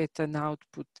want to get an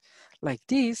output like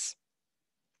this.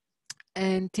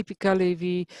 And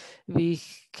typically we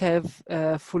have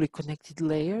fully connected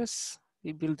layers.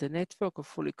 We build a network of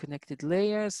fully connected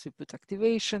layers. We put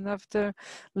activation after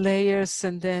layers,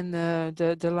 and then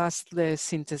the last layer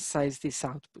synthesize this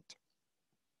output.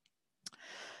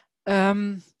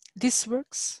 This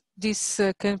works. This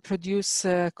can produce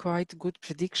quite good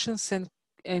predictions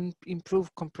and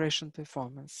improve compression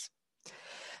performance.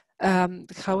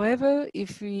 However,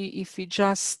 if we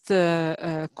just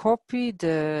copy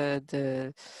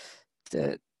the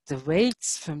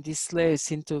weights from these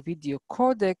layers into a video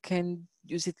codec and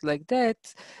use it like that,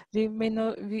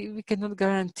 we cannot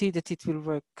guarantee that it will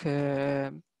work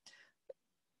in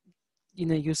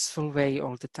a useful way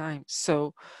all the time.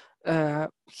 So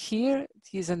here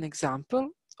is an example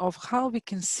of how we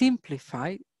can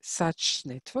simplify such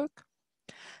network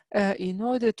in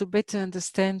order to better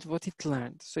understand what it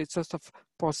learned. So it's sort of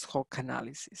post hoc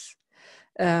analysis.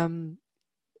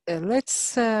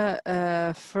 Let's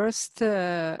first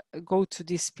go to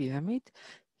this pyramid.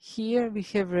 Here we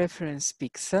have reference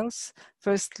pixels.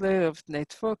 First layer of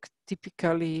network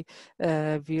typically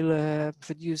will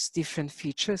produce different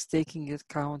features, taking into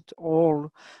account all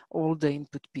the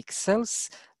input pixels.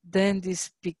 Then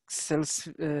these pixels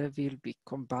will be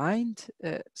combined.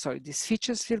 These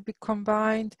features will be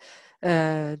combined.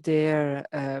 The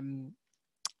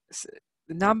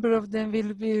number of them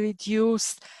will be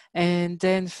reduced, and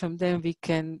then from them we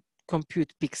can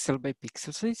compute pixel by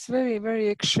pixel. So it's very,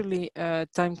 very actually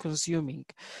time-consuming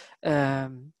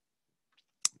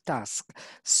task.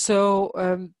 So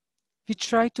we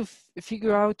try to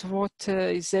figure out what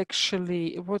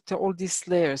all these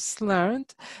layers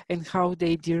learned and how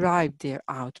they derive their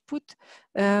output.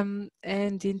 And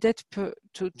in that, to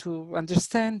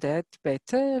understand that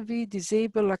better, we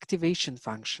disable activation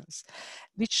functions,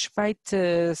 which might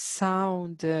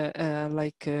sound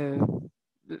like a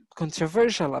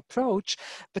controversial approach,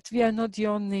 but we are not the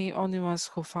only ones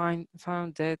who found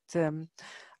that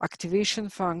activation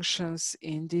functions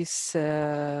in these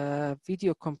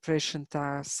video compression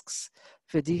tasks,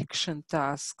 prediction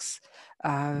tasks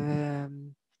are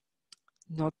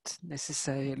not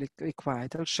necessarily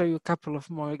required. I'll show you a couple of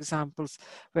more examples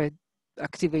where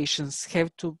activations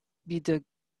have to be the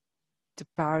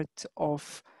part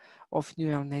of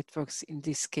neural networks. In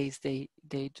this case, they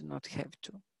do not have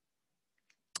to.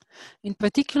 In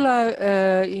particular,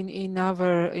 in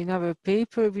our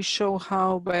paper, we show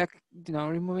how by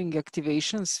removing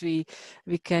activations, we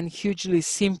can hugely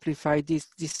simplify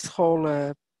this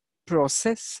whole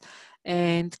process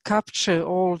and capture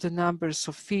all the numbers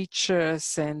of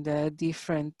features and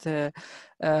different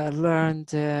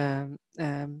learned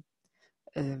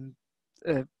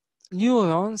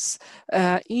neurons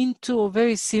into a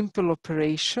very simple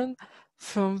operation,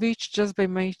 from which just by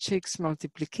matrix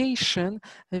multiplication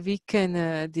we can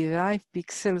derive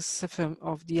pixels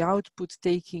of the output,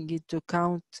 taking into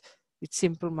account with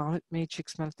simple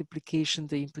matrix multiplication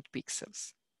the input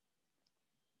pixels.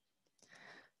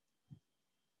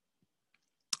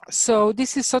 So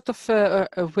this is sort of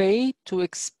a way to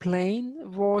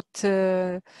explain what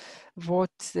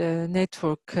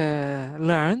network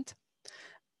learned.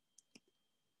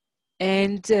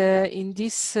 And in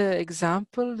this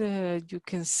example, you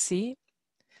can see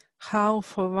how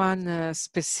for one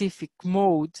specific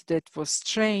mode that was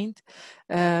trained,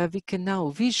 we can now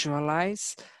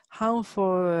visualize how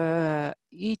for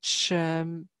each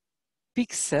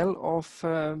pixel of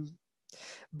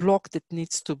block that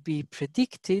needs to be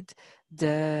predicted,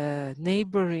 the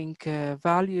neighboring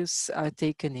values are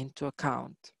taken into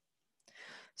account.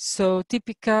 So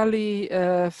typically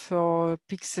for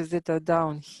pixels that are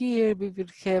down here, we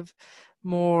will have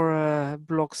more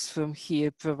blocks from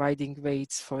here providing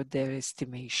weights for their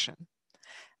estimation.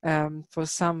 For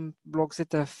some blocks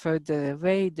that are further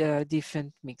away, there are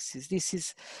different mixes. This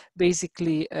is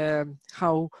basically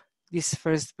how this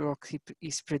first block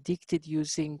is predicted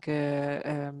using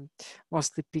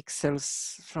mostly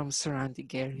pixels from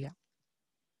surrounding area.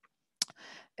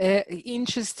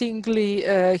 Interestingly,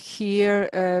 here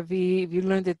we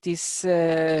learned that this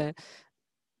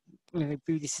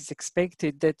maybe this is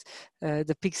expected, that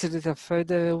the pixels that are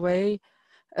further away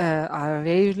are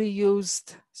rarely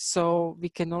used, so we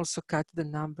can also cut the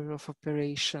number of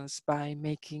operations by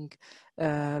making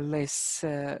less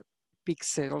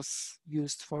pixels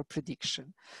used for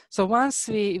prediction. So once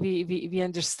we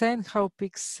understand how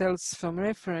pixels from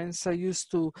reference are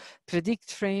used to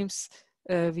predict frames,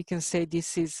 we can say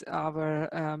this is our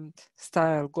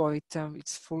star algorithm.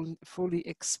 It's fully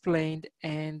explained,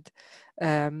 and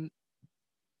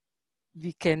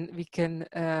we can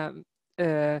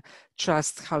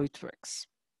trust how it works.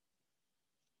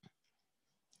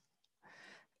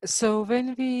 So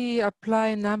when we apply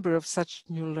a number of such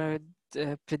neural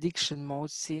prediction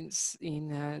modes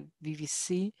in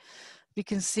VVC, we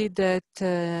can see that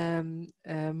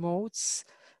modes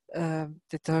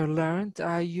that are learned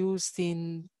are used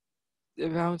in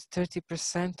around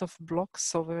 30% of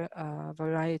blocks over a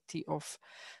variety of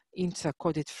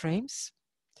intra-coded frames.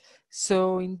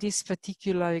 So in this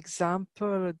particular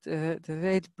example, the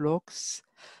red blocks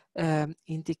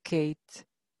indicate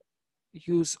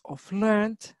use of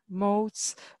learned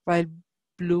modes, while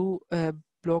blue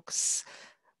blocks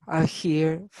are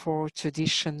here for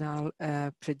traditional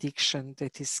prediction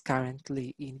that is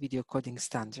currently in video coding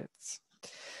standards.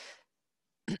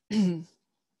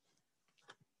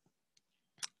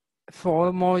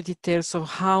 For more details of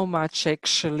how much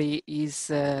actually is,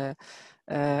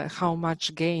 how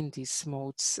much gain these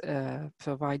modes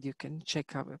provide, you can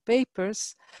check our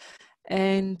papers.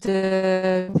 And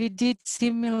we did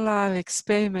similar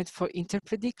experiment for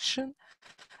interprediction,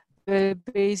 where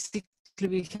basically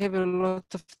we have a lot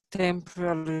of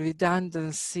temporal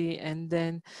redundancy and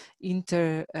then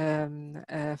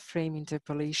frame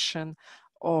interpolation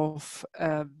of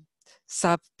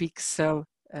subpixel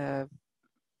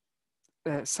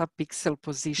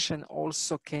position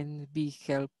also can be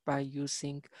helped by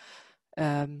using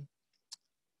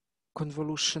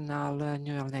convolutional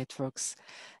neural networks.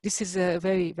 This is a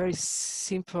very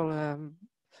simple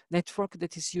network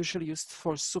that is usually used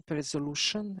for super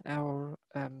resolution or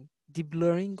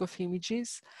deblurring of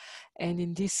images, and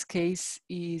in this case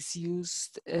is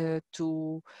used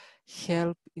to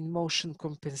help in motion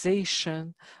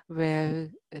compensation, where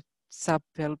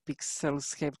sub-L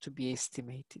pixels have to be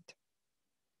estimated.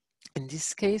 In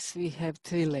this case, we have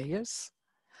 3 layers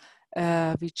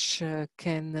which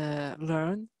can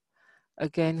learn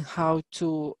again how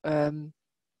to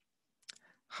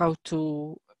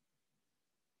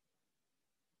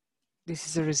this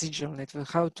is a residual network,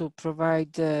 how to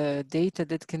provide data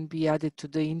that can be added to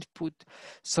the input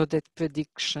so that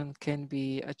prediction can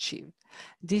be achieved.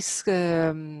 This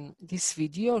this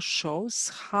video shows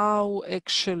how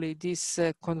actually this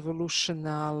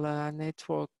convolutional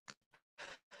network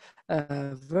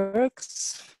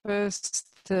works. First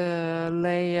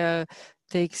layer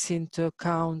takes into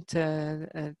account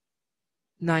 9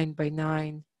 by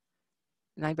 9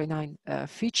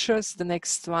 features. The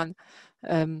next one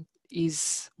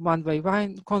is 1 by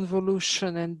 1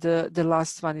 convolution, and the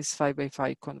last one is 5 by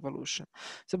 5 convolution.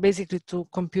 So basically, to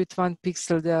compute 1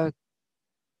 pixel, there are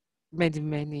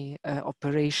many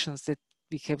operations that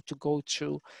we have to go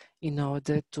through in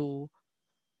order to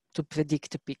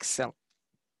predict a pixel.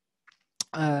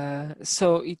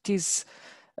 So it is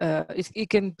it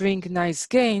can bring nice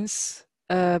gains,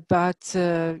 but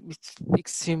it's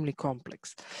extremely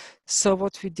complex. So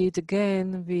what we did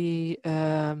again, we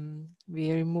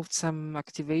removed some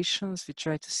activations. We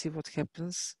tried to see what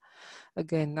happens.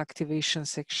 Again,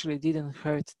 activations actually didn't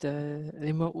hurt the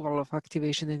removal of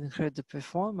activation didn't hurt the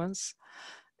performance,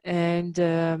 and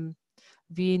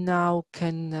we now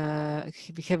can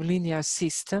we have linear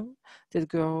system that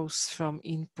goes from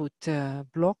input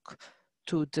block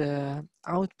to the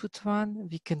output one.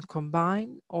 We can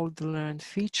combine all the learned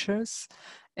features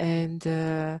and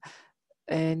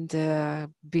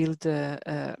build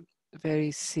a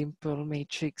very simple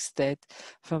matrix that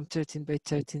from 13 by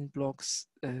 13 blocks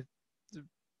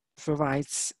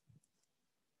provides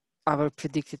our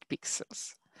predicted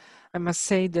pixels. I must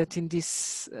say that in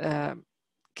this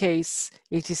case,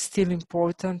 it is still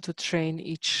important to train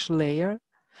each layer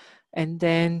and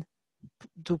then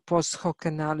do post hoc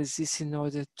analysis in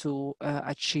order to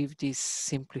achieve this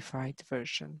simplified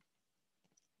version.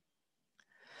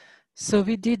 So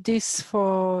we did this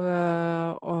for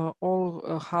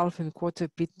all half and quarter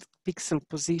pixel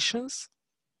positions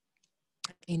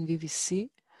in VVC.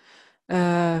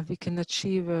 We can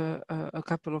achieve a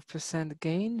couple of %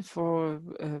 gain for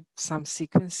some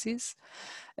sequences.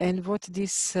 And what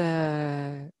this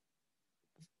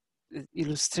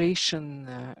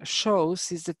illustration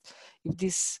shows is that if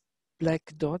these black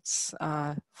dots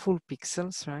are full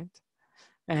pixels, right?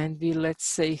 And we, let's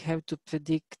say, have to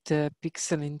predict a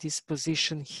pixel in this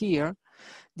position here,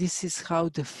 this is how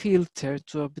the filter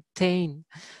to obtain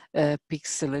a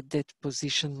pixel at that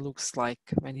position looks like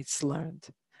when it's learned.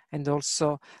 And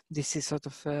also this is sort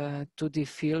of a 2D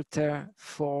filter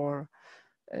for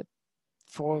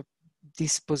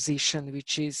this position,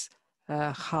 which is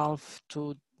half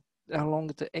to along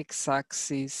the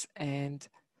x-axis, and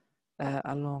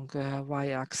along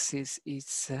y-axis is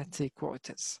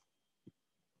 3/4.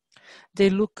 They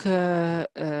look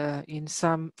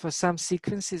for some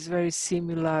sequences very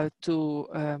similar to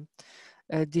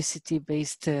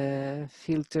DCT-based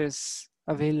filters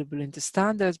available in the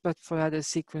standards, but for other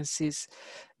sequences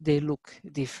they look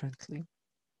differently,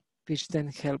 which then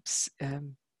helps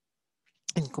in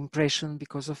compression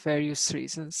because of various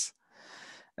reasons.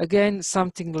 Again,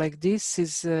 something like this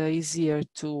is easier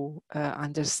to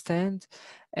understand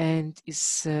and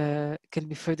can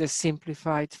be further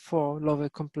simplified for lower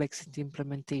complexity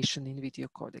implementation in video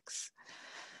codecs.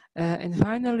 And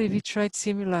finally, we tried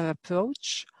similar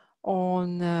approach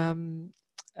on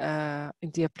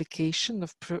in the application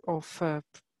of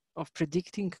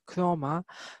predicting chroma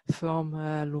from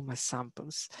Luma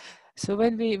samples. So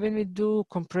when we do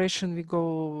compression, we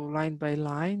go line by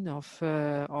line of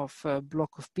a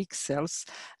block of pixels,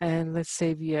 and let's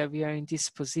say we are in this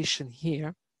position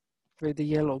here, where the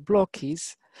yellow block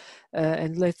is,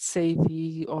 and let's say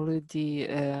we already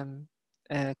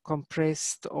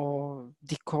compressed or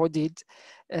decoded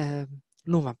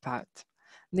Luma part.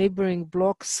 Neighboring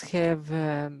blocks have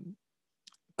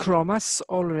chromas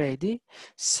already,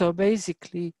 so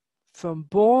basically from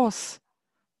both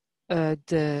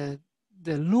the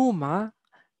Luma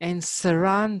and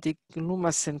surrounding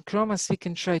Lumas and chromas, we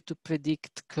can try to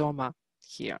predict chroma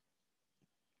here.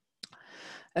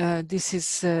 This is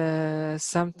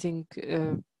something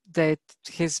that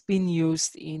has been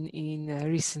used in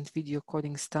recent video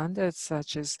coding standards,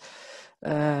 such as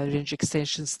range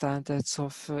extension standards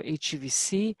of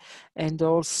HEVC, and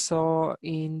also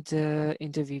in the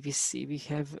VVC. We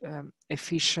have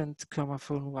efficient chroma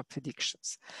for Luma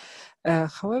predictions.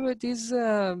 However, these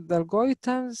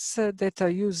algorithms that are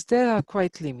used there are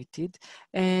quite limited,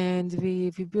 and we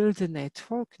build a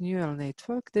network, neural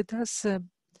network, that does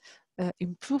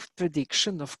improved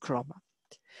prediction of chroma.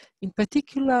 In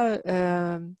particular,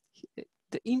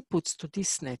 the inputs to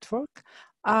this network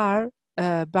are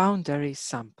boundary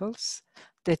samples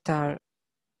that are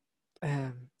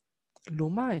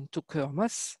Luma and 2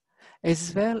 chromas,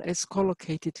 as well as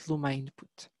collocated Luma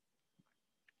input.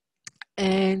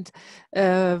 And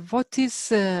what is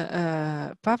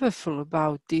powerful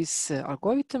about this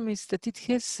algorithm is that it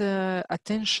has an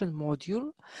attention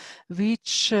module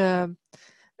which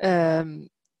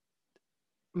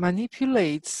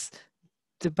manipulates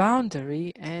the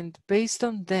boundary, and based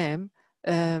on them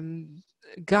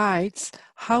guides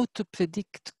how to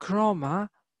predict chroma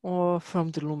or from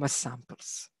the Luma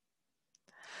samples.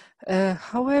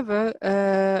 However,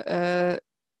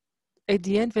 at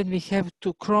the end, when we have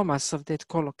 2 chromas of that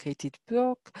collocated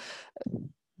block,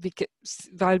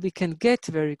 while we can get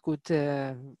very good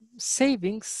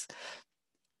savings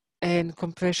and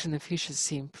compression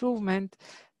efficiency improvement,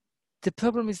 the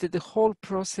problem is that the whole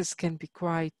process can be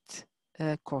quite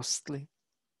costly.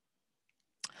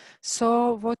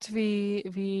 So what we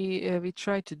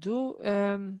try to do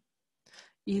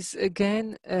is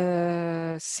again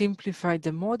simplify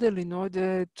the model in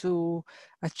order to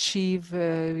achieve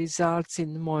results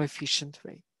in a more efficient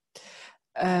way.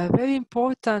 Very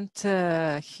important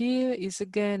here is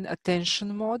again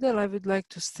attention model. I would like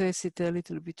to stress it a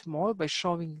little bit more by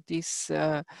showing this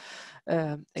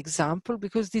example,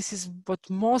 because this is what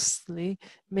mostly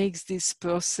makes this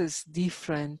process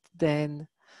different than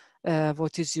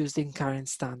what is used in current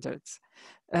standards.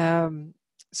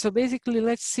 So basically,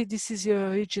 let's see, this is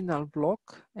your original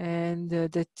block, and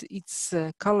that its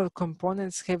color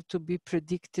components have to be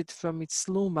predicted from its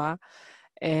Luma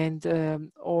and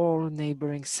all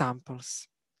neighboring samples.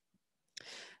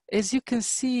 As you can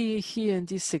see here in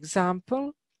this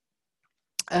example,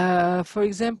 for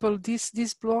example, this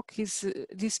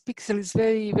pixel is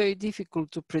very, very difficult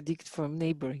to predict from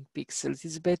neighboring pixels.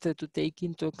 It's better to take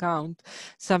into account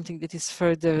something that is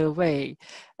further away.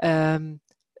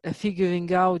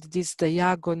 Figuring out this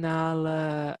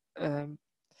diagonal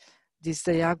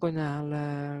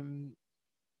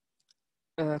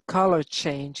color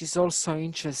change is also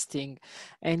interesting,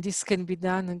 and this can be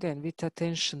done again with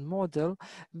attention model,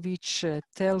 which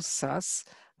tells us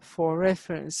for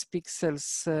reference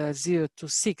pixels 0 to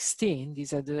 16,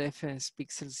 these are the reference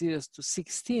pixels 0 to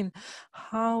 16,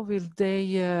 how will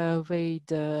they weigh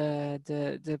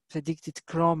the predicted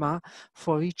chroma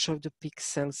for each of the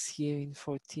pixels here in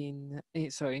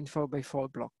 4x4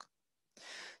 block.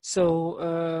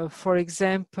 So for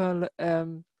example,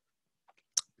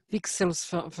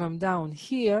 pixels from down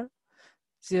here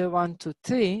 0, 1, 2,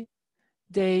 3,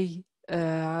 they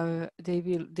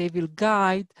will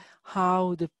guide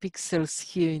how the pixels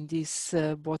here in this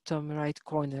bottom right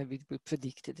corner will be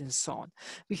predicted and so on.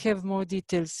 We have more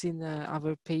details in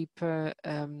our paper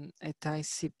at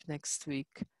ICIP next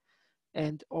week,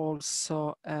 and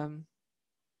also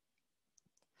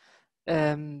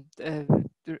in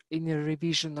a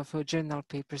revision of a journal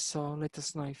paper. So let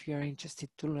us know if you are interested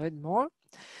to learn more.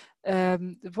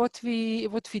 What we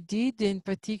did in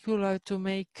particular to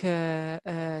make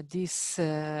this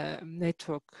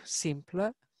network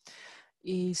simpler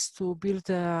is to build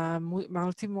a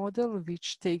multi-model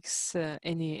which takes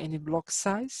any block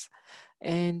size,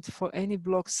 and for any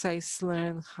block size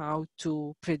learn how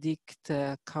to predict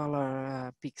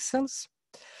color pixels.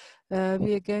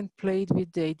 We again played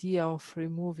with the idea of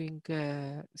removing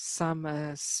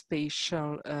some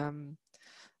spatial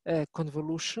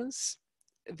convolutions,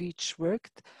 which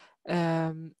worked,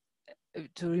 to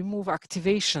remove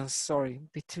activations,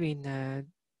 between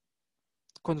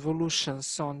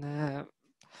convolutions on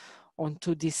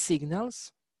 2D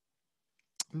signals.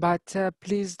 But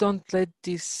please don't let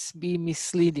this be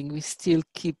misleading. We still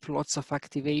keep lots of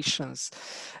activations.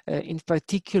 In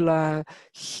particular,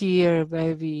 here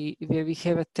where we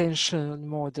have a tension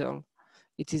model,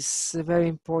 it is very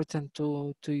important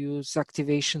to use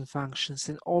activation functions,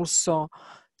 and also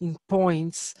in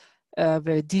points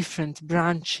where different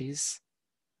branches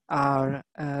are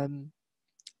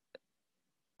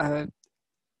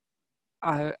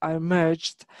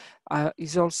merged,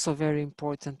 is also very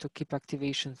important to keep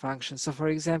activation functions. So for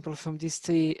example, from these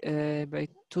 3 by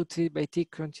 3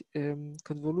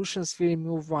 convolutions, we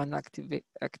remove one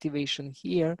activation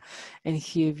here, and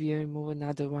here we remove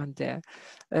another one there.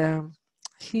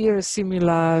 Here a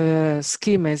similar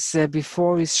scheme as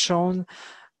before is shown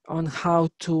on how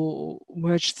to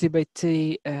merge 3 by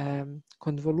 3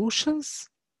 convolutions.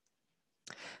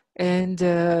 And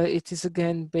it is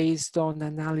again based on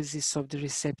analysis of the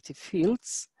receptive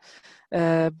fields.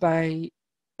 Why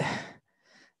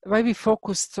we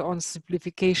focused on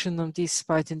simplification on this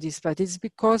part and this part is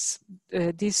because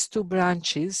these 2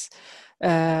 branches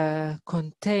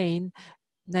contain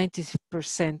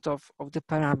 90% of the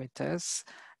parameters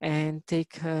and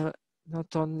take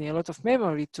not only a lot of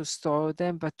memory to store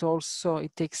them, but also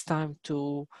it takes time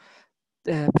to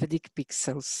predict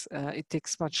pixels. It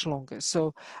takes much longer.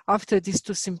 So after these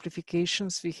 2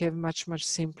 simplifications, we have much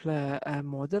simpler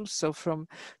models. So from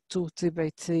 2 3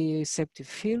 by 3 receptive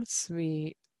fields,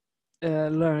 we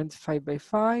learned 5 by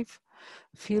 5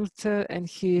 filter, and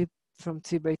here from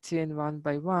 3 by 3 and 1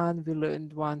 by 1, we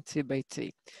learned 1 3 by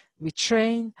 3. We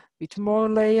train with more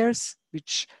layers,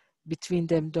 which between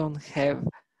them don't have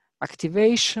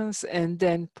activations, and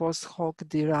then post hoc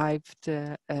derived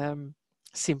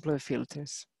simpler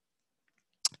filters.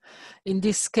 In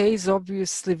this case,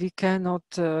 obviously, we cannot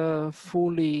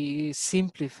fully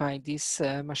simplify this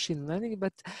machine learning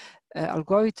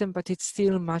algorithm, but it's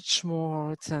still much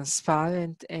more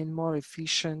transparent and more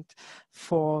efficient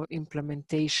for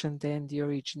implementation than the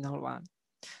original one.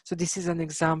 So this is an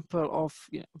example of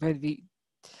where we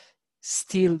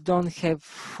still don't have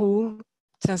full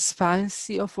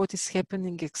transparency of what is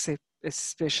happening,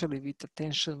 especially with the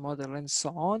tension model and so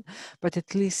on, but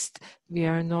at least we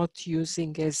are not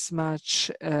using as much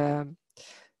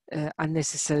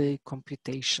unnecessary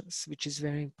computations, which is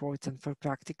very important for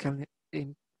practical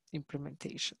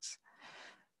implementations.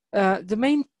 The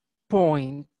main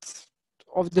point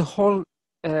of the whole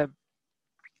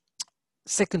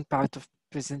second part of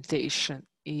presentation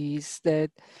is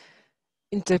that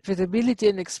interpretability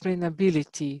and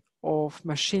explainability of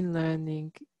machine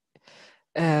learning,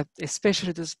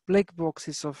 especially those black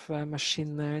boxes of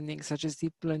machine learning, such as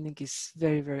deep learning, is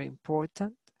very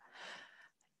important.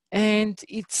 And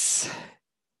it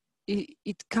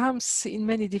comes in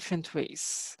many different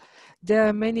ways. There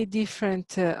are many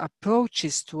different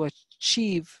approaches to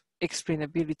achieve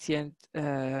explainability and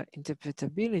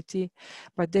interpretability,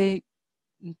 but they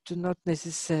do not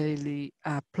necessarily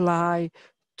apply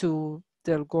to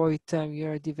the algorithm you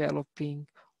are developing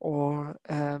or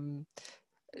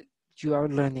you are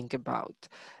learning about.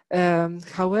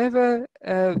 However,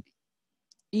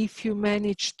 if you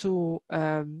manage to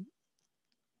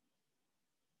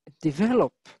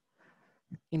develop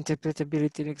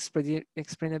interpretability and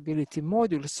explainability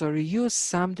modules or reuse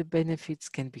some, the benefits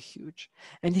can be huge.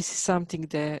 And this is something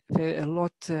that a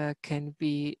lot can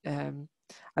be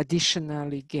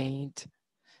additionally gained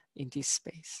in this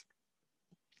space.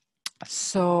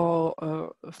 So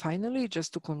finally,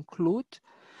 just to conclude,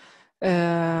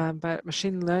 but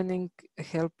machine learning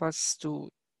help us to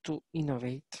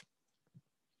innovate.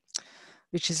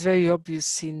 which is very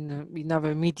obvious in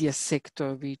our media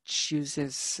sector, which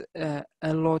uses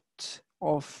a lot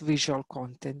of visual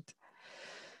content.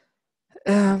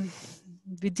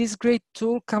 With this great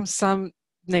tool comes some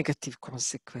negative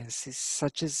consequences,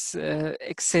 such as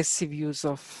excessive use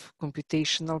of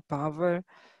computational power,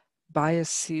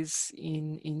 biases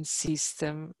in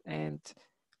system, and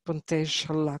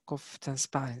potential lack of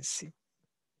transparency.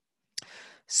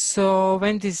 So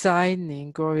when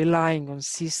designing or relying on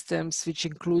systems which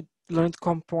include learned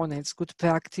components, good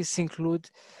practice include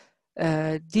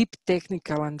deep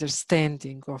technical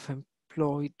understanding of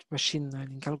employed machine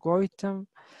learning algorithm,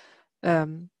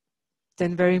 then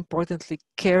very importantly,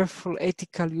 careful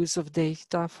ethical use of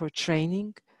data for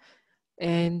training,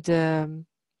 and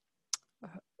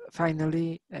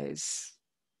finally, as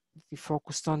we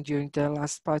focused on during the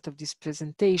last part of this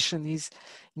presentation, is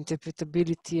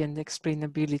interpretability and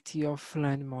explainability of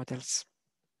learned models,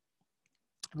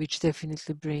 which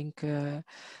definitely bring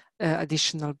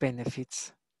additional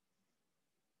benefits.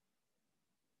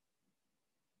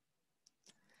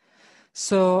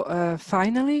 So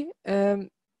finally,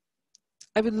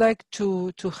 I would like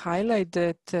to highlight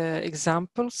that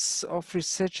examples of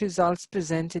research results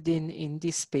presented in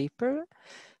this paper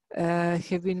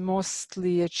have been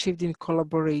mostly achieved in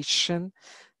collaboration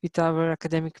with our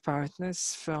academic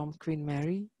partners from Queen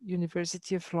Mary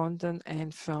University of London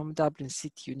and from Dublin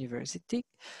City University,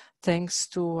 thanks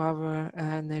to our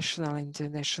national and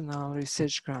international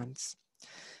research grants.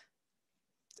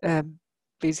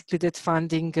 Basically, that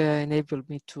funding enabled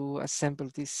me to assemble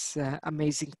this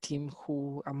amazing team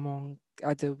who, among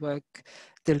other work,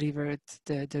 delivered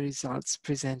the results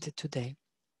presented today.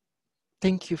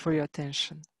 Thank you for your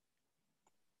attention.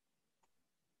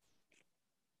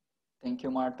 Thank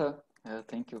you, Marta.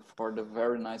 Thank you for the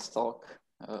very nice talk.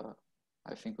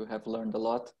 I think we have learned a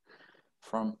lot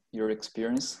from your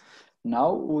experience.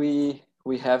 Now we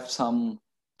have some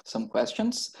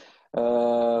questions.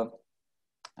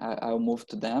 I'll move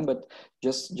to them, but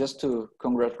just to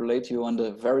congratulate you on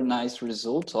the very nice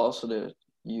results also that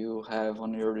you have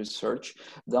on your research.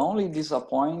 The only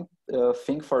disappointing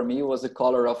thing for me was the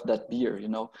color of that beer, you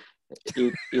know.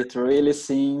 It really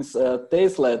seems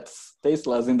tasteless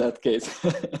in that case.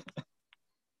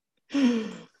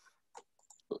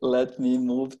 Let me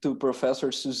move to Professor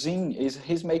Suzin.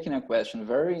 He's making a question.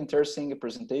 Very interesting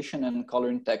presentation and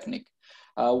coloring technique.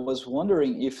 I was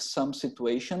wondering if some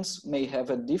situations may have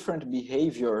a different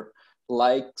behavior,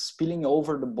 like spilling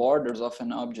over the borders of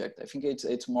an object. I think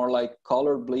it's more like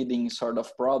color bleeding sort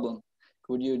of problem.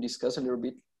 Could you discuss a little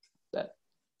bit that?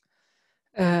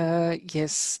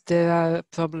 Yes, there are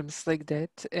problems like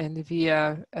that, and we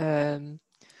are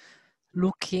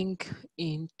looking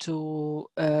into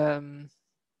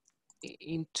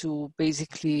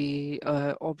basically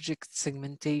object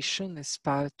segmentation as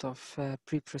part of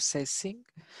pre-processing,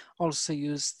 also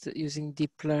using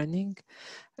deep learning,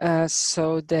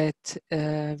 so that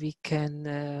we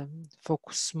can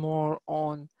focus more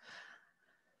on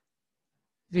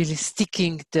really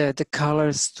sticking the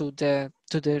colors to the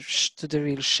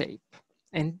real shape.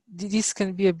 And this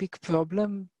can be a big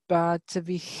problem, but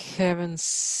we haven't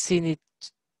seen it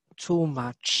too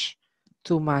much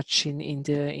in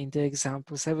the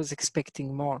examples. I was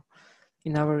expecting more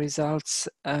in our results.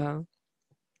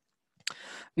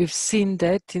 We've seen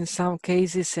that in some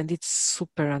cases, and it's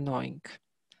super annoying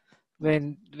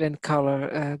when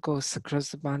color goes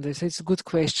across the boundary. So it's a good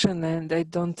question, and I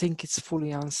don't think it's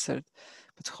fully answered,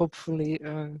 but hopefully,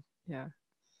 yeah,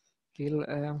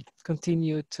 we'll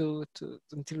continue to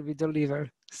until we deliver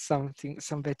some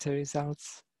better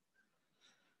results.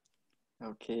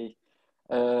 Okay.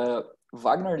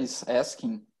 Wagner is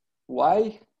asking,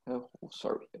 why are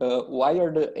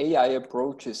the AI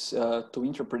approaches to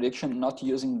interpretation not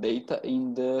using data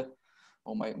in the,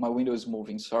 oh, my window is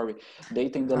moving, sorry,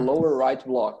 data in the lower right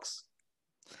blocks?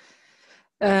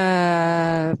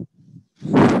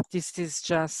 This is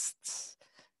just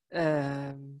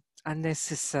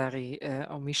unnecessary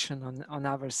omission on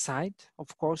our side.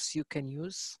 Of course, you can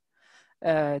use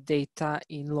data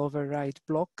in lower right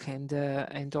block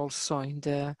and also in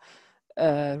the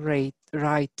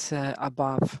right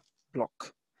above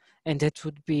block, and that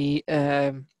would be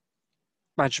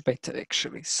much better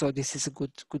actually. So this is a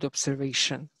good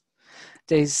observation.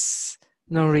 There is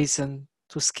no reason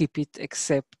to skip it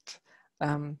except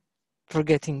for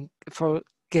getting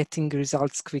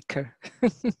results quicker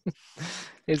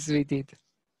as we did.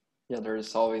 Yeah, there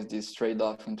is always this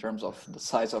trade-off in terms of the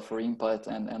size of your input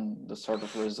and the sort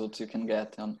of results you can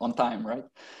get on time, right?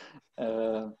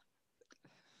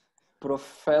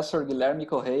 Professor Guilherme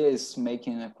Correia is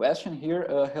making a question here.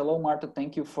 Hello, Marta.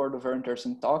 Thank you for the very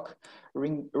interesting talk.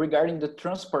 Regarding the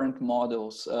transparent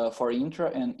models for intra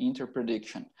and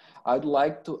interprediction, I'd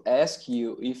like to ask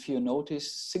you if you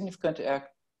notice significant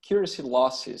accuracy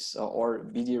losses or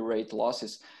bitrate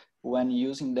losses when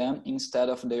using them instead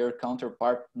of their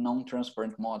counterpart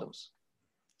non-transparent models.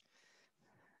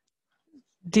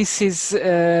 This is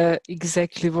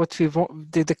exactly what we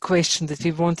want, the question that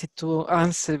we wanted to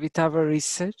answer with our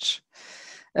research,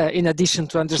 in addition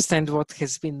to understand what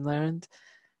has been learned.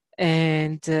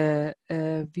 And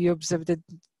we observed that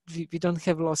we don't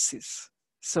have losses.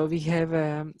 So we have,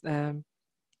 I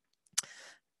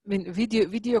mean,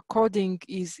 video coding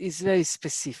is very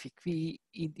specific.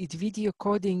 In video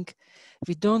coding,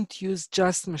 we don't use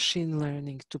just machine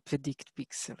learning to predict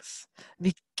pixels.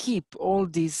 We keep all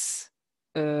these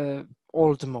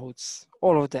old modes,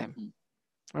 all of them,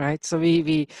 right? So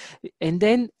and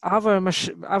then our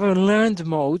learned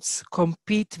modes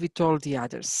compete with all the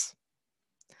others.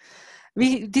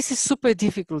 This is super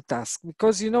difficult task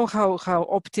because you know how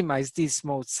optimized these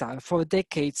modes are. For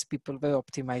decades, people were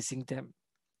optimizing them,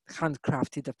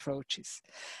 handcrafted approaches,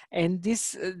 and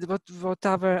this what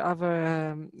our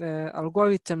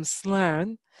algorithms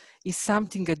learn is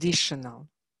something additional.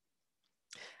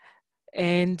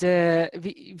 And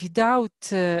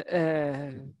without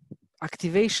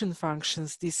activation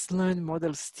functions, these learned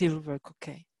models still work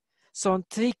okay. So on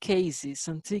three cases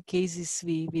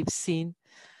we've seen,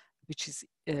 which is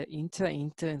inter,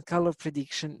 and color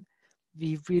prediction,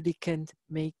 we really can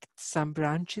make some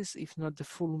branches, if not the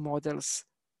full models,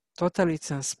 totally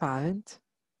transparent,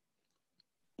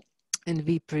 and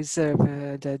we preserve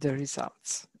the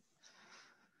results.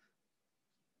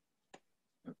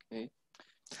 Okay.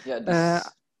 Yeah.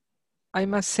 I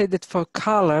must say that for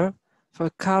color,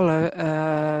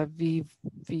 we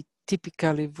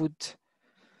typically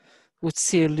would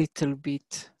see a little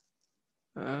bit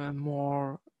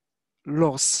more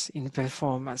loss in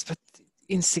performance, but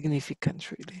insignificant,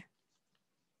 really.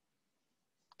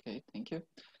 Okay, thank you.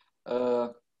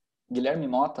 Guilherme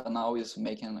Mota now is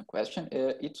making a question.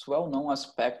 It's well-known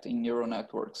aspect in neural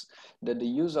networks that the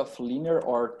use of linear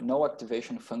or no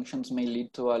activation functions may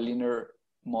lead to a linear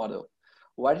model.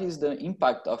 What is the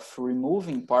impact of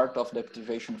removing part of the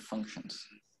activation functions?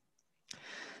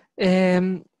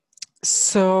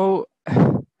 So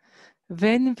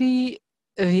when we,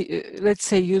 let's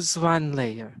say, use one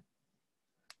layer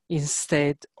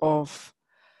instead of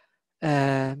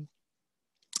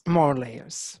more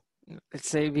layers, let's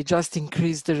say we just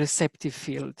increase the receptive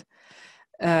field,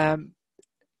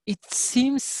 it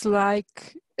seems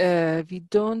like we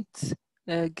don't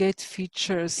get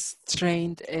features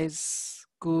trained as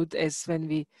good as when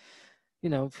we,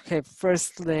 have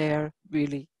first layer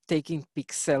really taking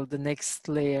pixel, the next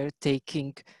layer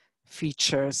taking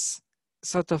features.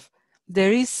 Sort of,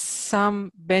 there is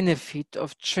some benefit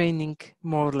of training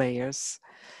more layers.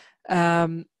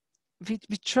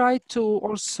 We try to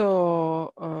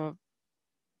also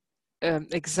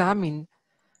examine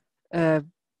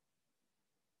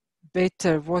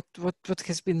better what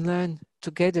has been learned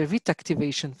together with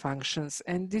activation functions,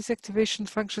 and these activation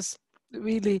functions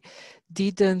really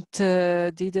didn't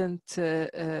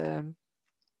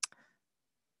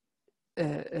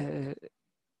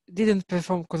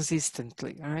perform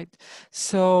consistently, right?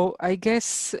 So I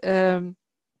guess the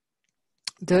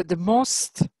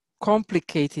most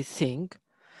complicated thing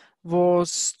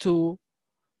was to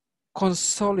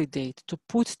consolidate, to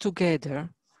put together,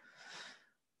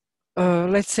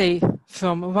 let's say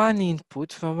from one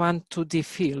input, from one 2D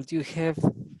field, you have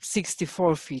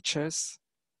 64 features,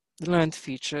 learned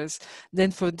features.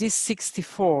 Then for this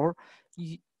 64,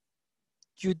 you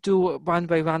do one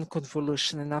by one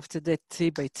convolution, and after that 3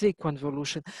 by 3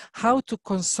 convolution. How to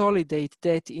consolidate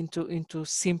that into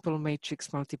simple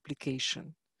matrix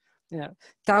multiplication? Yeah,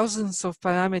 thousands of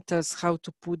parameters. How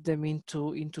to put them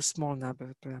into small number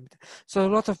of parameters? So a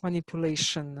lot of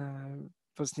manipulation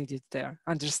was needed there.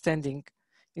 Understanding,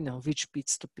 which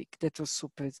bits to pick. That was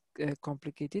super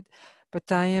complicated.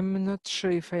 But I am not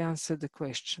sure if I answered the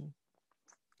question.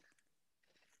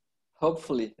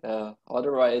 Hopefully,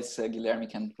 otherwise Guilherme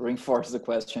can reinforce the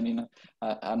question in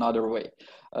another way.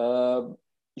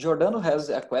 Giordano has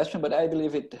a question, but I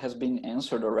believe it has been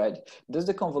answered already. Does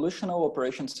the convolutional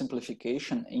operation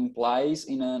simplification implies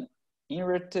in an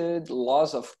inverted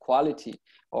loss of quality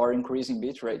or increasing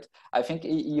bitrate? I think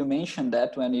you mentioned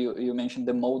that when you mentioned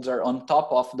the modes are on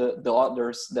top of the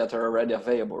others that are already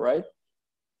available, right?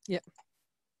 Yeah.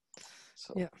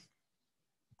 So. Yeah.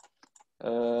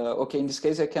 Okay, in this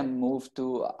case, I can move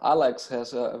to Alex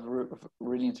has a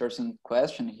really interesting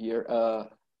question here.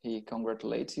 he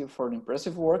congratulates you for the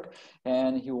impressive work,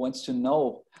 and he wants to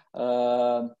know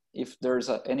if there's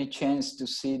any chance to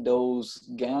see those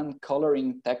GAN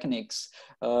coloring techniques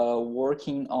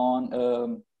working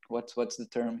on what's the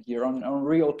term here, on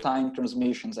real-time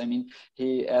transmissions. I mean,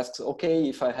 he asks, okay,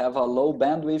 if I have a low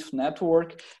bandwidth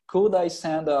network, could I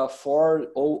send a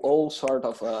 400 sort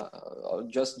of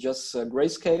just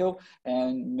grayscale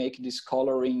and make this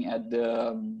coloring at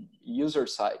the user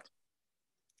side?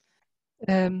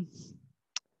 I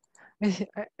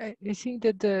think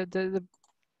that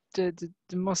the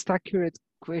most accurate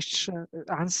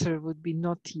answer would be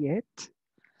not yet.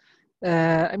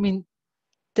 I mean,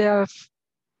 there are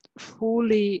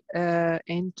fully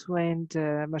end-to-end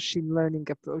machine learning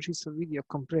approaches of video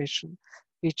compression,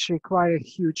 which require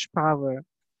huge power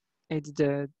at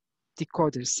the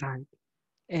decoder side.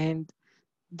 And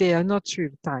they are not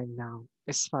real time now,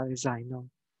 as far as I know.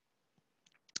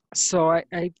 So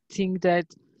I think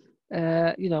that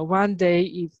you know, one day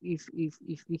if we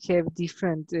have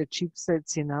different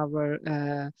chipsets in our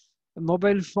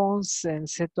mobile phones and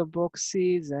set-top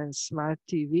boxes and smart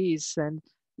TVs, and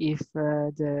if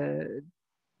the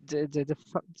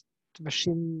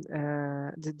machine,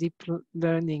 the deep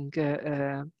learning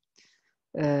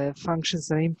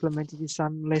functions are implemented in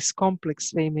some less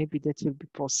complex way, maybe that will be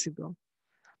possible.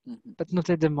 Mm-hmm. But not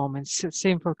at the moment.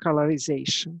 Same for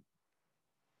colorization.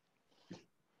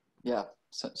 Yeah,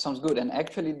 sounds good. And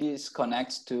actually this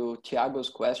connects to Thiago's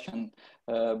question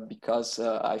because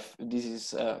this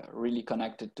is really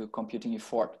connected to computing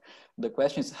effort. The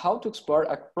question is how to explore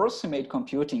approximate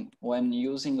computing when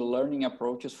using learning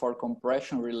approaches for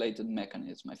compression related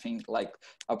mechanism. I think like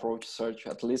approach search,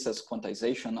 at least as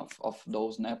quantization of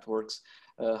those networks.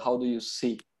 How do you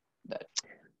see that?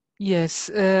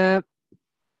 Yes.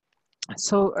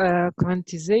 So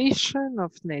quantization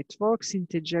of networks,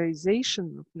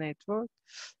 integerization of networks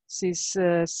is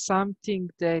something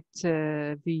that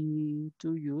we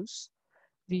do use.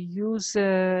 We use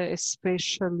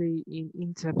especially in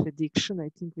interprediction, I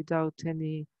think without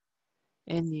any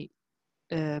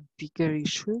bigger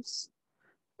issues.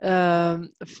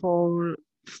 For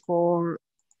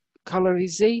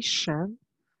colorization,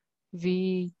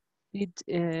 we did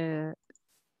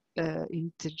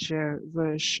integer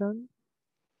version.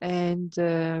 And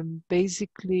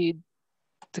basically,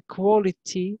 the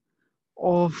quality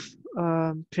of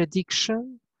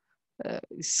prediction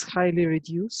is highly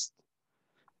reduced.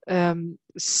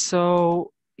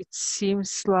 So it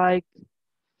seems like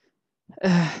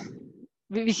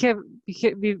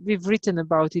we've written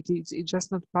about it. It's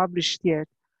just not published yet.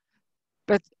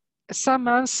 But some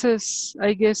answers,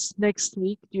 I guess, next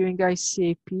week during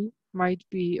ICAP might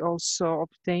be also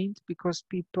obtained because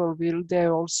people will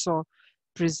there also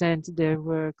present their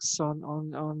works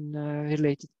on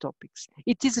related topics.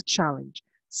 It is a challenge.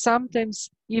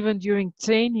 Sometimes even during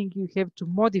training, you have to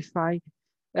modify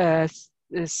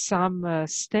some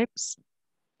steps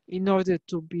in order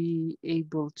to be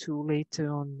able to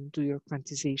later on do your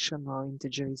quantization or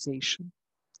integerization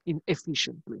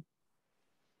efficiently.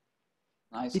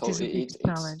 Nice. It so is a big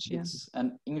challenge. It's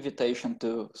an invitation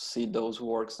to see those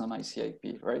works on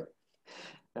ICAP, right?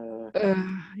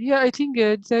 Yeah, I think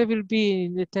there will be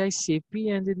in the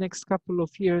ICAP and the next couple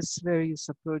of years, various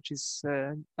approaches,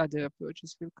 other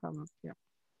approaches will come up. Yeah.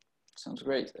 Sounds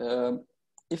great.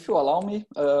 If you allow me,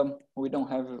 we don't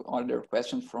have other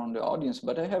questions from the audience,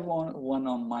 but I have one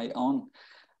on my own.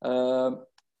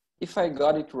 If I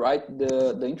got it right,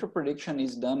 the interprediction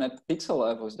is done at pixel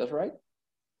level, is that right?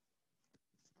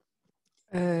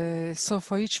 So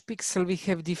for each pixel, we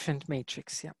have different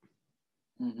matrix, yeah.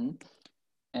 Mm-hmm.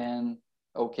 And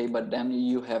okay, but then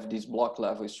you have this block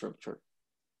level structure.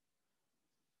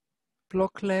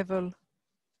 Block level?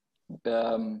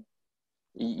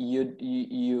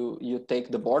 You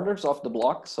take the borders of the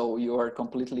block, so you are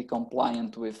completely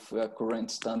compliant with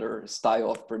current standard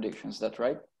style of predictions. That's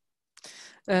right?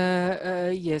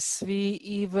 Yes, we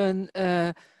even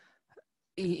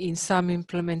in some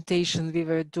implementation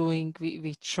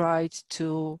we tried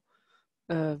to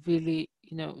really,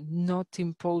 you know, not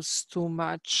impose too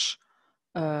much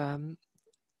on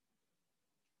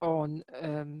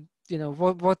you know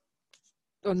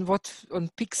on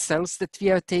pixels that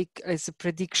we are take as a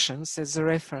predictions as a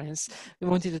reference. We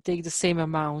wanted to take the same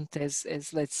amount as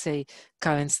let's say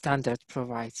current standard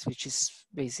provides, which is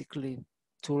basically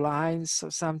 2 lines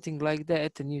or something like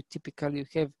that, and you typically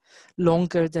have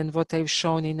longer than what I've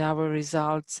shown in our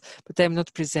results, but I'm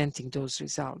not presenting those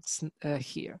results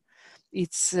here.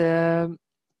 It's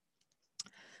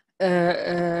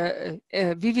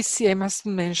VVC, I must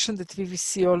mention that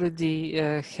VVC already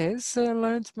has a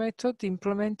learned method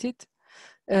implemented,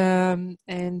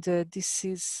 This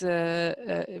is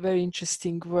a very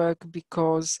interesting work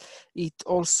because it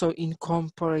also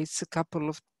incorporates a couple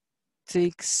of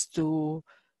tricks to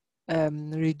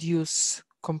reduce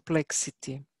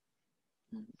complexity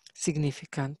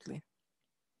significantly.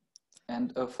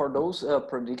 And for those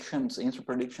predictions,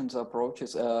 inter-predictions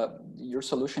approaches, your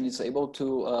solution is able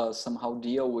to somehow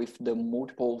deal with the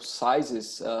multiple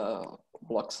sizes,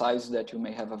 block size that you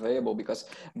may have available, because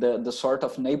the sort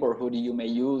of neighborhood you may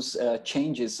use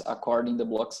changes according to the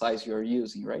block size you're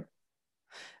using, right?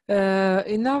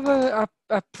 In our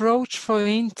approach for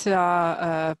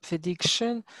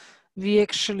intra-prediction, we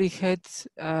actually had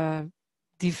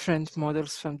different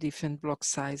models from different block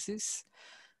sizes.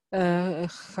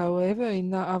 However,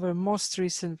 in our most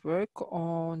recent work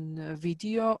on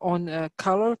video, on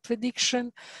color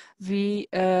prediction, we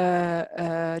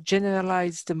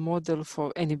generalized the model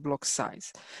for any block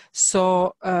size.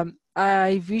 So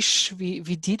I wish we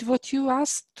did what you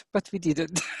asked, but we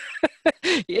didn't.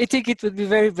 I think it would be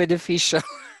very beneficial.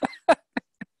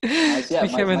 Nice. Yeah, We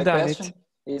haven't my done question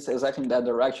it. is exactly in that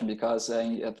direction, because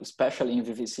especially in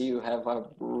VVC, you have a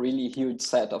really huge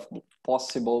set of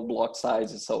possible block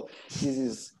sizes. So this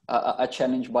is a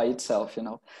challenge by itself, you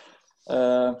know.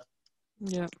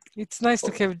 Yeah, it's nice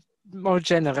to have more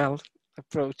general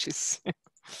approaches.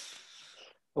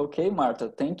 Okay, Marta,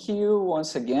 thank you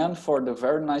once again for the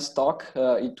very nice talk.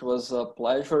 It was a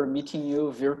pleasure meeting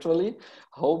you virtually.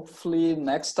 Hopefully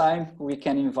next time we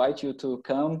can invite you to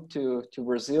come to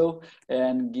Brazil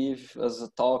and give us a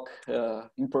talk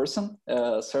in person.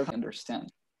 Certainly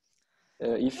understand.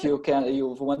 If you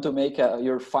want to make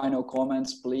your final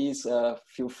comments, please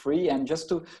feel free. And just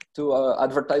to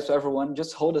advertise to everyone,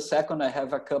 just hold a second. I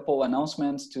have a couple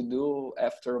announcements to do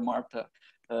after Marta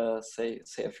say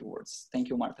a few words. Thank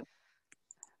you, Marta.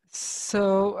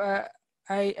 So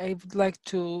I would like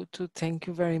to thank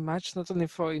you very much, not only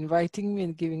for inviting me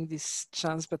and giving this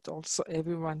chance, but also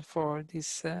everyone for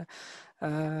this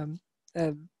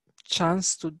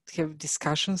chance to have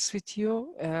discussions with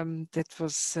you. That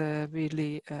was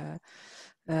really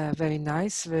very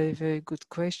nice, very good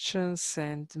questions,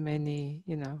 and many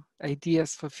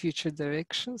ideas for future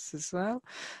directions as well.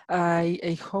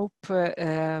 I hope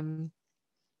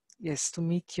yes, to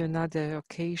meet you another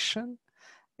occasion.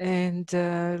 And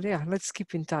yeah, let's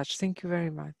keep in touch. Thank you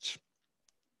very much.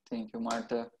 Thank you,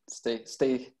 Marta.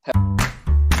 Stay